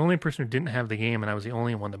I was the only person who didn't have the game, and I was the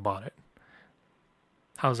only one that bought it.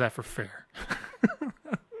 How's that for fair?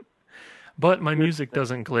 But my music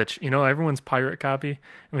doesn't glitch. You know, everyone's pirate copy,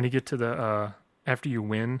 when you get to the, after you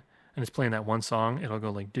win, and it's playing that one song, it'll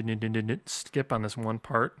go like, skip on this one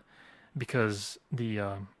part, because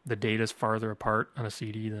the data's farther apart on a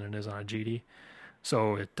CD than it is on a GD.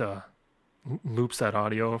 So it loops that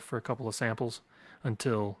audio for a couple of samples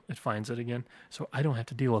until it finds it again. So I don't have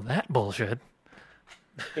to deal with that bullshit.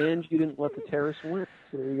 And you didn't let the terrorists win.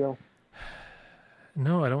 So there you go.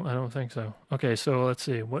 No, I don't think so. Okay, so let's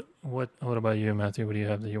see. What about you, Matthew? What do you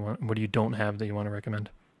have that you want? What do you don't have that you want to recommend?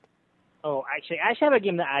 Oh, actually, I have a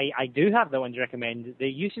game that I do have that I want to recommend. The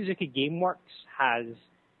Yu Suzuki GameWorks has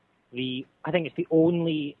I think it's the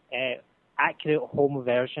only accurate home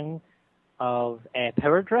version of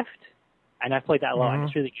Power Drift, and I've played that a lot, and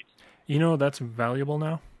it's really good. You know, that's valuable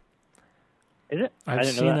now. Is it? I've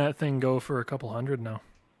seen that thing go for a couple $100 now.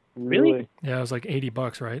 Really? Yeah, it was like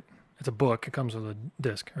 $80, right? It's a book. It comes with a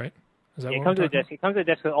disc, right? Is that it comes with a disc. It comes with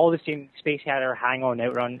a disc with all the same Space Harrier, Hang On,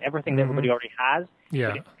 Outrun, everything that everybody already has. Yeah.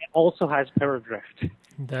 But it also has Power Drift.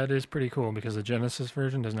 That is pretty cool because the Genesis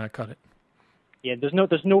version does not cut it. Yeah, there's no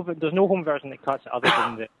home version that cuts it other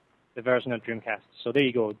than the version of Dreamcast. So there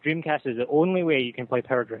you go. Dreamcast is the only way you can play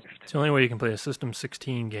Power Drift. It's the only way you can play a System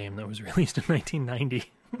 16 game that was released in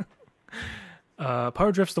 1990.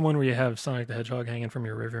 Power Drift's the one where you have Sonic the Hedgehog hanging from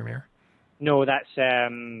your rearview mirror. No, that's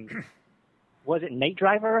was it Night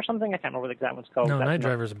Driver or something? I can't remember what the exact one's called. No, Night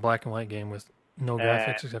Driver is a black and white game with no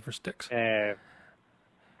graphics except for sticks. I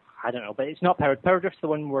don't know, but it's not Power. Power Drift's the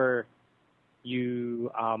one where you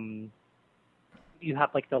have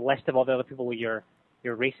like the list of all the other people you're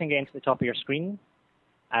racing against at the top of your screen,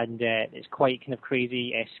 and it's quite kind of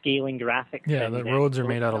crazy scaling graphics. Yeah, the roads are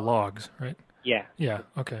made out of logs, right? Yeah. Yeah.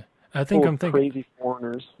 Okay. I think I'm thinking crazy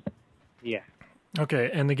foreigners. Yeah.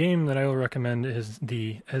 Okay, and the game that I will recommend is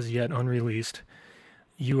the as yet unreleased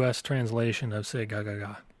U.S. translation of Say Ga Ga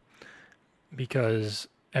Ga, because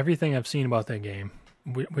everything I've seen about that game,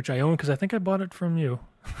 which I own because I think I bought it from you,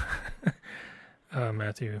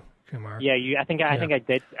 Matthew Kumar. Yeah, I think I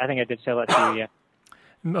did sell it to you.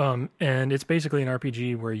 Yeah. And it's basically an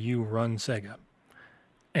RPG where you run Sega,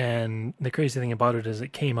 and the crazy thing about it is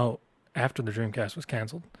it came out after the Dreamcast was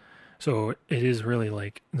canceled. So it is really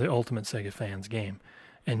like the ultimate Sega fans game,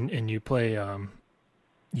 and you play,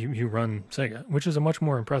 you run Sega, which is a much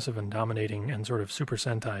more impressive and dominating and sort of Super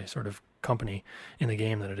Sentai sort of company in the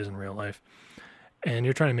game than it is in real life. And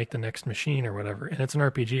you're trying to make the next machine or whatever, and it's an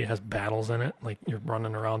RPG. It has battles in it, like you're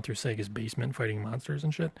running around through Sega's basement fighting monsters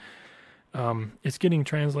and shit. It's getting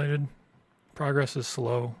translated. Progress is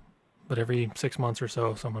slow, but every 6 months or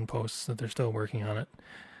so, someone posts that they're still working on it,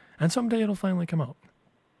 and someday it'll finally come out.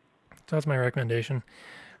 So that's my recommendation.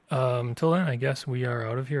 Until then, I guess we are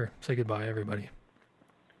out of here. Say goodbye, everybody.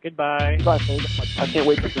 Goodbye. Goodbye, Sega. I can't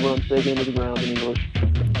wait to run Sega into the ground in English.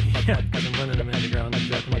 Yeah, because I'm running them into the ground in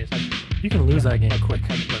Japanese. You can lose that game quick,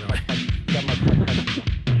 by the way.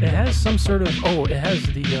 It has some sort of it has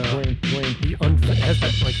it has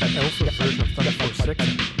that alpha version of Thunder Force 6.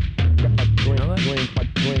 Do you know that?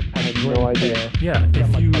 I have no idea. Yeah, if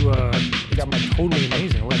you it's totally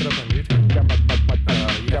amazing. Look it up on YouTube.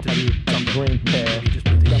 You have to do something. Maybe just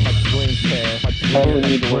beat the game. I really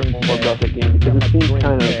need to learn more about that game because it seems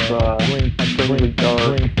kind of strangely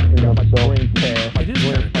dark in itself. It is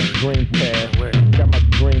kind of dark in a way.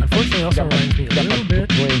 Unfortunately, it also reminds me a little bit.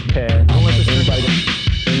 I'll let this turn on.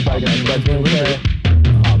 Anybody got dream pad?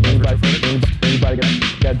 Anybody got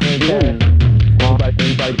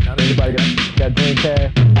dream pad? Anybody got dream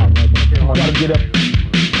pad? Come on, gotta get up.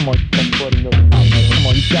 Come on, come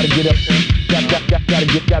on, you gotta get up.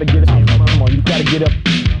 Gotta get up. Come on, you gotta get up.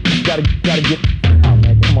 Gotta get.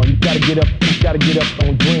 Come on, you gotta get up. You gotta get up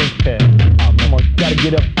on dream pad. Come on, you gotta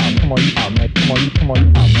get up. Come on, you. Come on, you. Come on,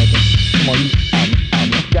 you. Come on, you.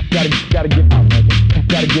 Gotta get.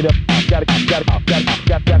 Gotta get up.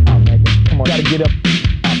 Come on, gotta get up.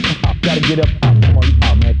 Gotta get up. Come on,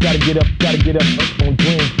 gotta get up. Gotta get up on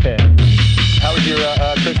dream pad. How was your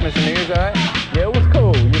Christmas and New Year's, all right? Yeah, it was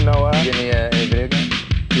cool. You know, You get any video games?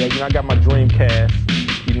 yeah, you know, I got my Dreamcast.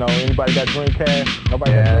 You know, anybody got Dreamcast?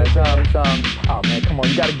 Nobody got Dreamcast? some. Oh man, come on,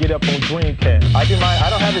 you gotta get up on Dreamcast. I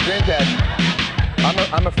don't have a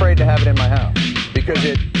Dreamcast. I'm afraid to have it in my house because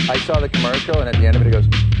I saw the commercial and at the end of it goes,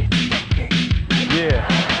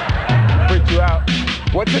 Yeah. Freak you out.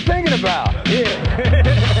 what's it thinking about? Yeah.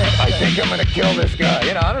 I think I'm gonna kill this guy.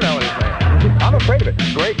 You know, I don't know what he's saying. I'm afraid of it.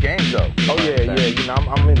 Great game though. Oh yeah. You know,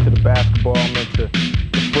 I'm into the basketball. I'm into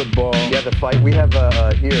the football. Yeah, the fight. We have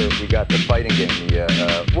here. We got the fighting game.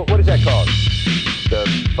 The what is that called? The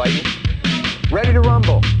fighting. Ready to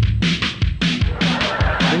Rumble.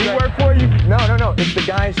 Did he work for you? No. It's the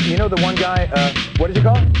guys. You know the one guy. What is it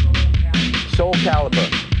called? Soul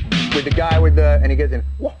Calibur. With the guy with the and he gets in.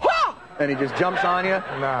 Wah-ha! And he just jumps on you.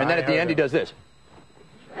 Nah, and then at the end he does this.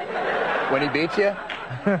 When he beats you.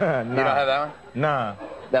 Nah. You don't have that one? Nah.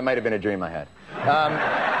 That might have been a dream I had.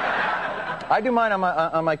 I do mine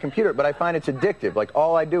on my computer, but I find it's addictive. Like,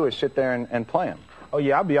 all I do is sit there and play them. Oh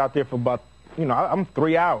yeah, I'll be out there for about, you know, I'm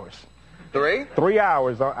 3 hours. 3? 3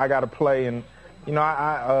 hours I gotta play, and you know,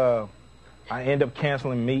 I end up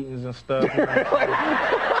canceling meetings and stuff. You know?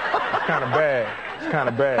 It's kind of bad. It's kind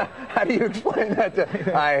of bad. How do you explain that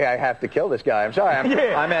to... I have to kill this guy. I'm sorry.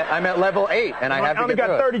 I'm at level 8, and I have to only get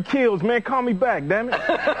got 30 kills, man. Call me back, damn it.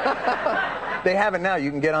 They have it now.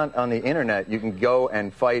 You can get on the internet. You can go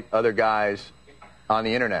and fight other guys on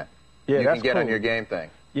the internet. Yeah, you that's can get cool. on your game thing.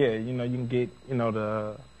 Yeah, you know, you can get, you know,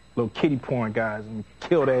 the little kitty porn guys and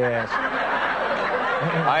kill their ass.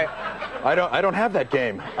 I don't have that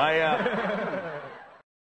game.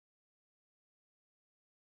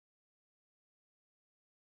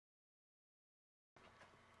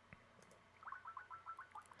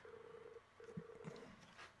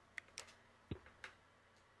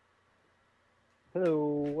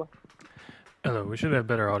 Hello. Hello, we should have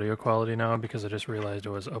better audio quality now because I just realized I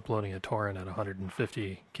was uploading a torrent at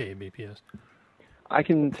 150 kbps. I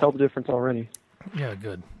can tell the difference already. Yeah,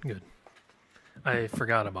 good. I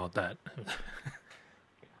forgot about that.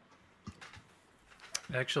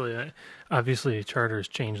 Actually, obviously Charter's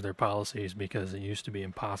changed their policies because it used to be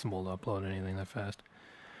impossible to upload anything that fast.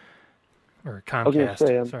 Or Comcast, I was going to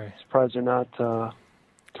say, I'm sorry. surprised they're not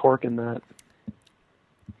torquing that.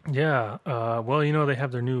 Yeah, well, you know, they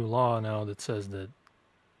have their new law now that says that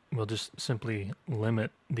we'll just simply limit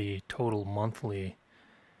the total monthly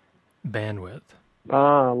bandwidth.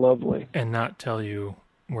 Ah, lovely. And not tell you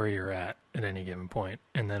where you're at any given point.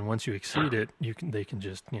 And then once you exceed it, they can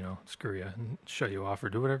just, you know, screw you and shut you off or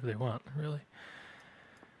do whatever they want, really.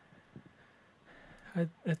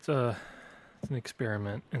 It's an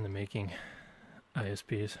experiment in the making,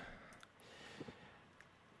 ISPs.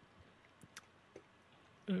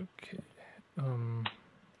 Okay.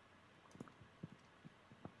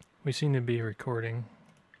 We seem to be recording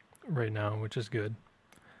right now, which is good.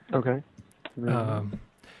 Okay.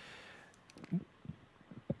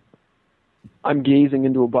 I'm gazing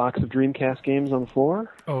into a box of Dreamcast games on the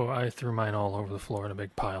floor. Oh, I threw mine all over the floor in a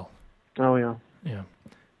big pile. Oh, yeah. Yeah.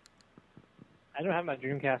 I don't have my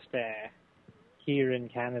Dreamcast here in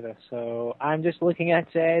Canada, so I'm just looking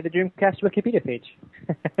at the Dreamcast Wikipedia page.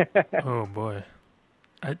 Oh boy,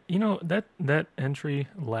 you know that entry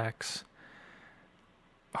lacks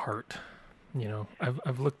heart. You know,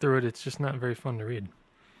 I've looked through it. It's just not very fun to read.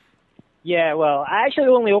 Yeah, well, I actually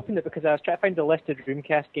only opened it because I was trying to find the list of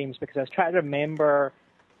Dreamcast games because I was trying to remember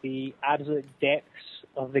the absolute depths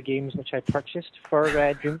of the games which I purchased for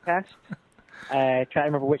Dreamcast. Trying to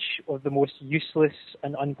remember which of the most useless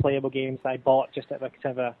and unplayable games I bought just out of a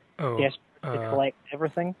kind of a desperate to collect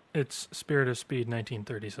everything. It's Spirit of Speed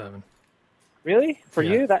 1937. Really? For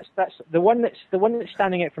you? That's the one that's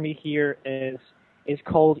standing out for me here is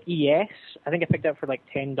called ES. I think I picked it up for like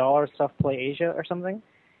 $10 Soft Play Asia or something.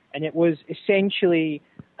 And it was essentially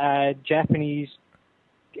a Japanese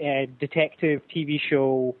detective TV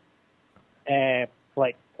show,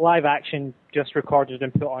 like live action, just recorded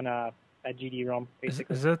and put on a GD-ROM,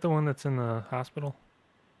 basically. Is that the one that's in the hospital?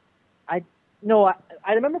 No,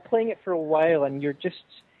 I remember playing it for a while, and you're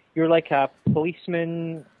like a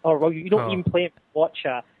policeman, or well, you don't even play it, watch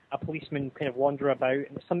a policeman kind of wander about,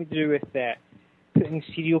 and it's something to do with putting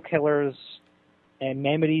serial killers'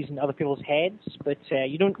 memories in other people's heads, but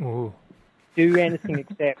you don't do anything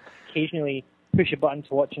except occasionally push a button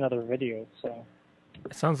to watch another video. So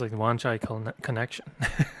it sounds like the Wanchai Connection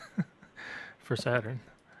for Saturn.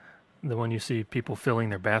 The one you see people filling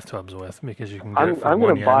their bathtubs with because you can get it for I'm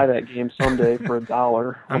going to $1. buy that game someday for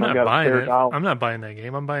 $1. I'm not buying it. I'm not buying that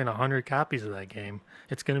game. I'm buying 100 copies of that game.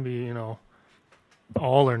 It's going to be,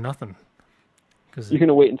 all or nothing. You're going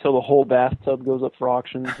to wait until the whole bathtub goes up for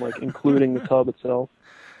auction, like including the tub itself.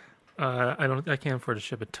 I can't afford to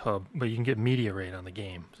ship a tub, but you can get media rate on the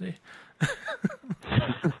game. See,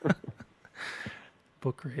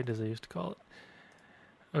 book rate, as they used to call it.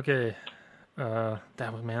 Okay.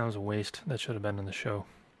 That was a waste. That should have been in the show.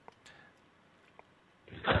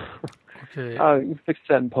 Okay. You fix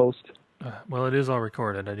that in post. Well, it is all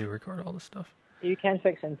recorded. I do record all this stuff. You can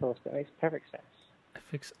fix it in post. It makes perfect sense.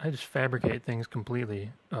 I just fabricate things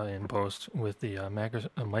completely in post with the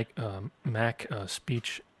Mac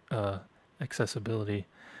speech accessibility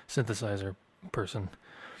synthesizer person.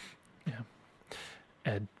 Yeah.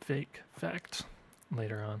 Add fake facts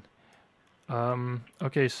later on.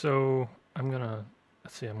 Okay, so I'm gonna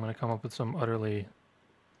come up with some utterly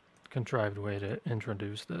contrived way to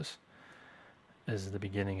introduce this as the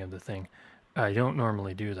beginning of the thing. I don't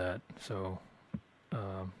normally do that, so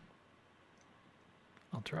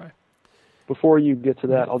I'll try. Before you get to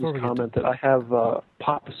that, I'll just comment that I have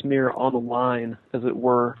Papa Smear on the line, as it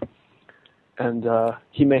were, and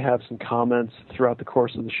he may have some comments throughout the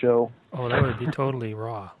course of the show. Oh, that would be totally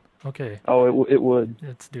raw. Okay. Oh, it would.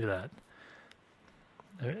 Let's do that.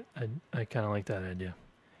 I kind of like that idea.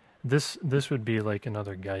 This would be like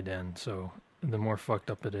another Gaiden, so the more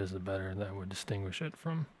fucked up it is, the better. That would distinguish it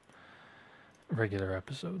from regular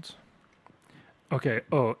episodes. Okay,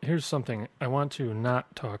 here's something. I want to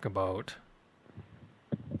not talk about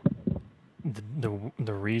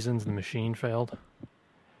the reasons the machine failed.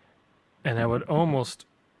 And I would almost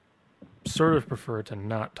sort of prefer to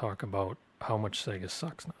not talk about how much Sega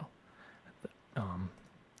sucks now.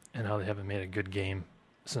 And how they haven't made a good game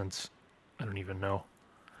since, I don't even know.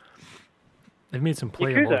 They've made some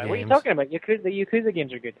playable games. What are you talking about? The Yakuza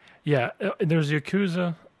games are good. Yeah, there's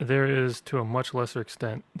Yakuza. There is, to a much lesser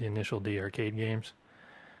extent, the initial D arcade games,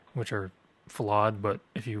 which are flawed, but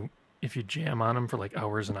if you jam on them for like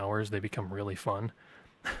hours and hours, they become really fun.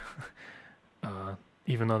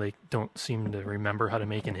 Even though they don't seem to remember how to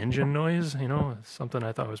make an engine noise, it's something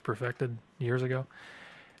I thought was perfected years ago.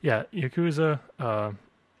 Yeah, Yakuza,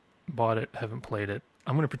 bought it, haven't played it.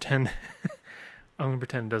 I'm gonna pretend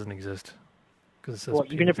it doesn't exist. You're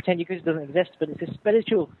gonna pretend Yakuza doesn't exist, but it's a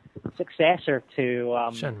spiritual successor to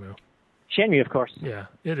Shenmue. Shenmue, of course. Yeah,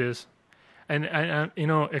 it is. And I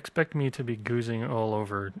expect me to be goozing all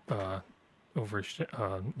over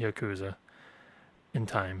Yakuza in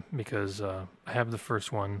time, because I have the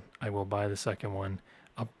first one. I will buy the second one.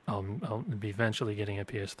 I'll be eventually getting a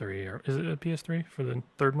PS3, or is it a PS3 for the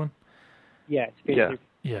third one? Yeah, it's PS3.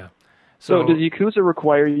 Yeah. So does Yakuza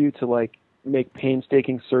require you to make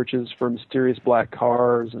painstaking searches for mysterious black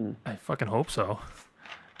cars and? I fucking hope so.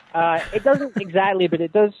 It doesn't exactly, but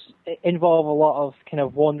it does involve a lot of kind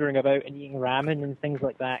of wandering about and eating ramen and things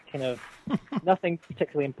like that. Kind of nothing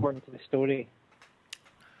particularly important to the story.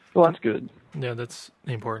 Well, that's good. Yeah, that's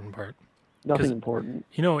the important part. Nothing important.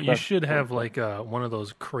 You should have one of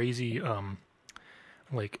those crazy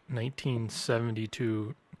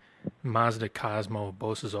 1972 Mazda Cosmo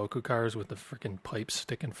Bosuzoku cars with the freaking pipes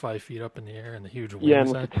sticking 5 feet up in the air and the huge wings. Yeah,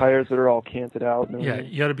 and with the tires that are all canted out. Yeah,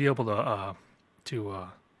 you got to be able to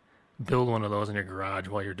build one of those in your garage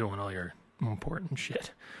while you're doing all your important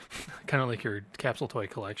shit. Kind of like your capsule toy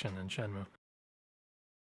collection in Shenmue.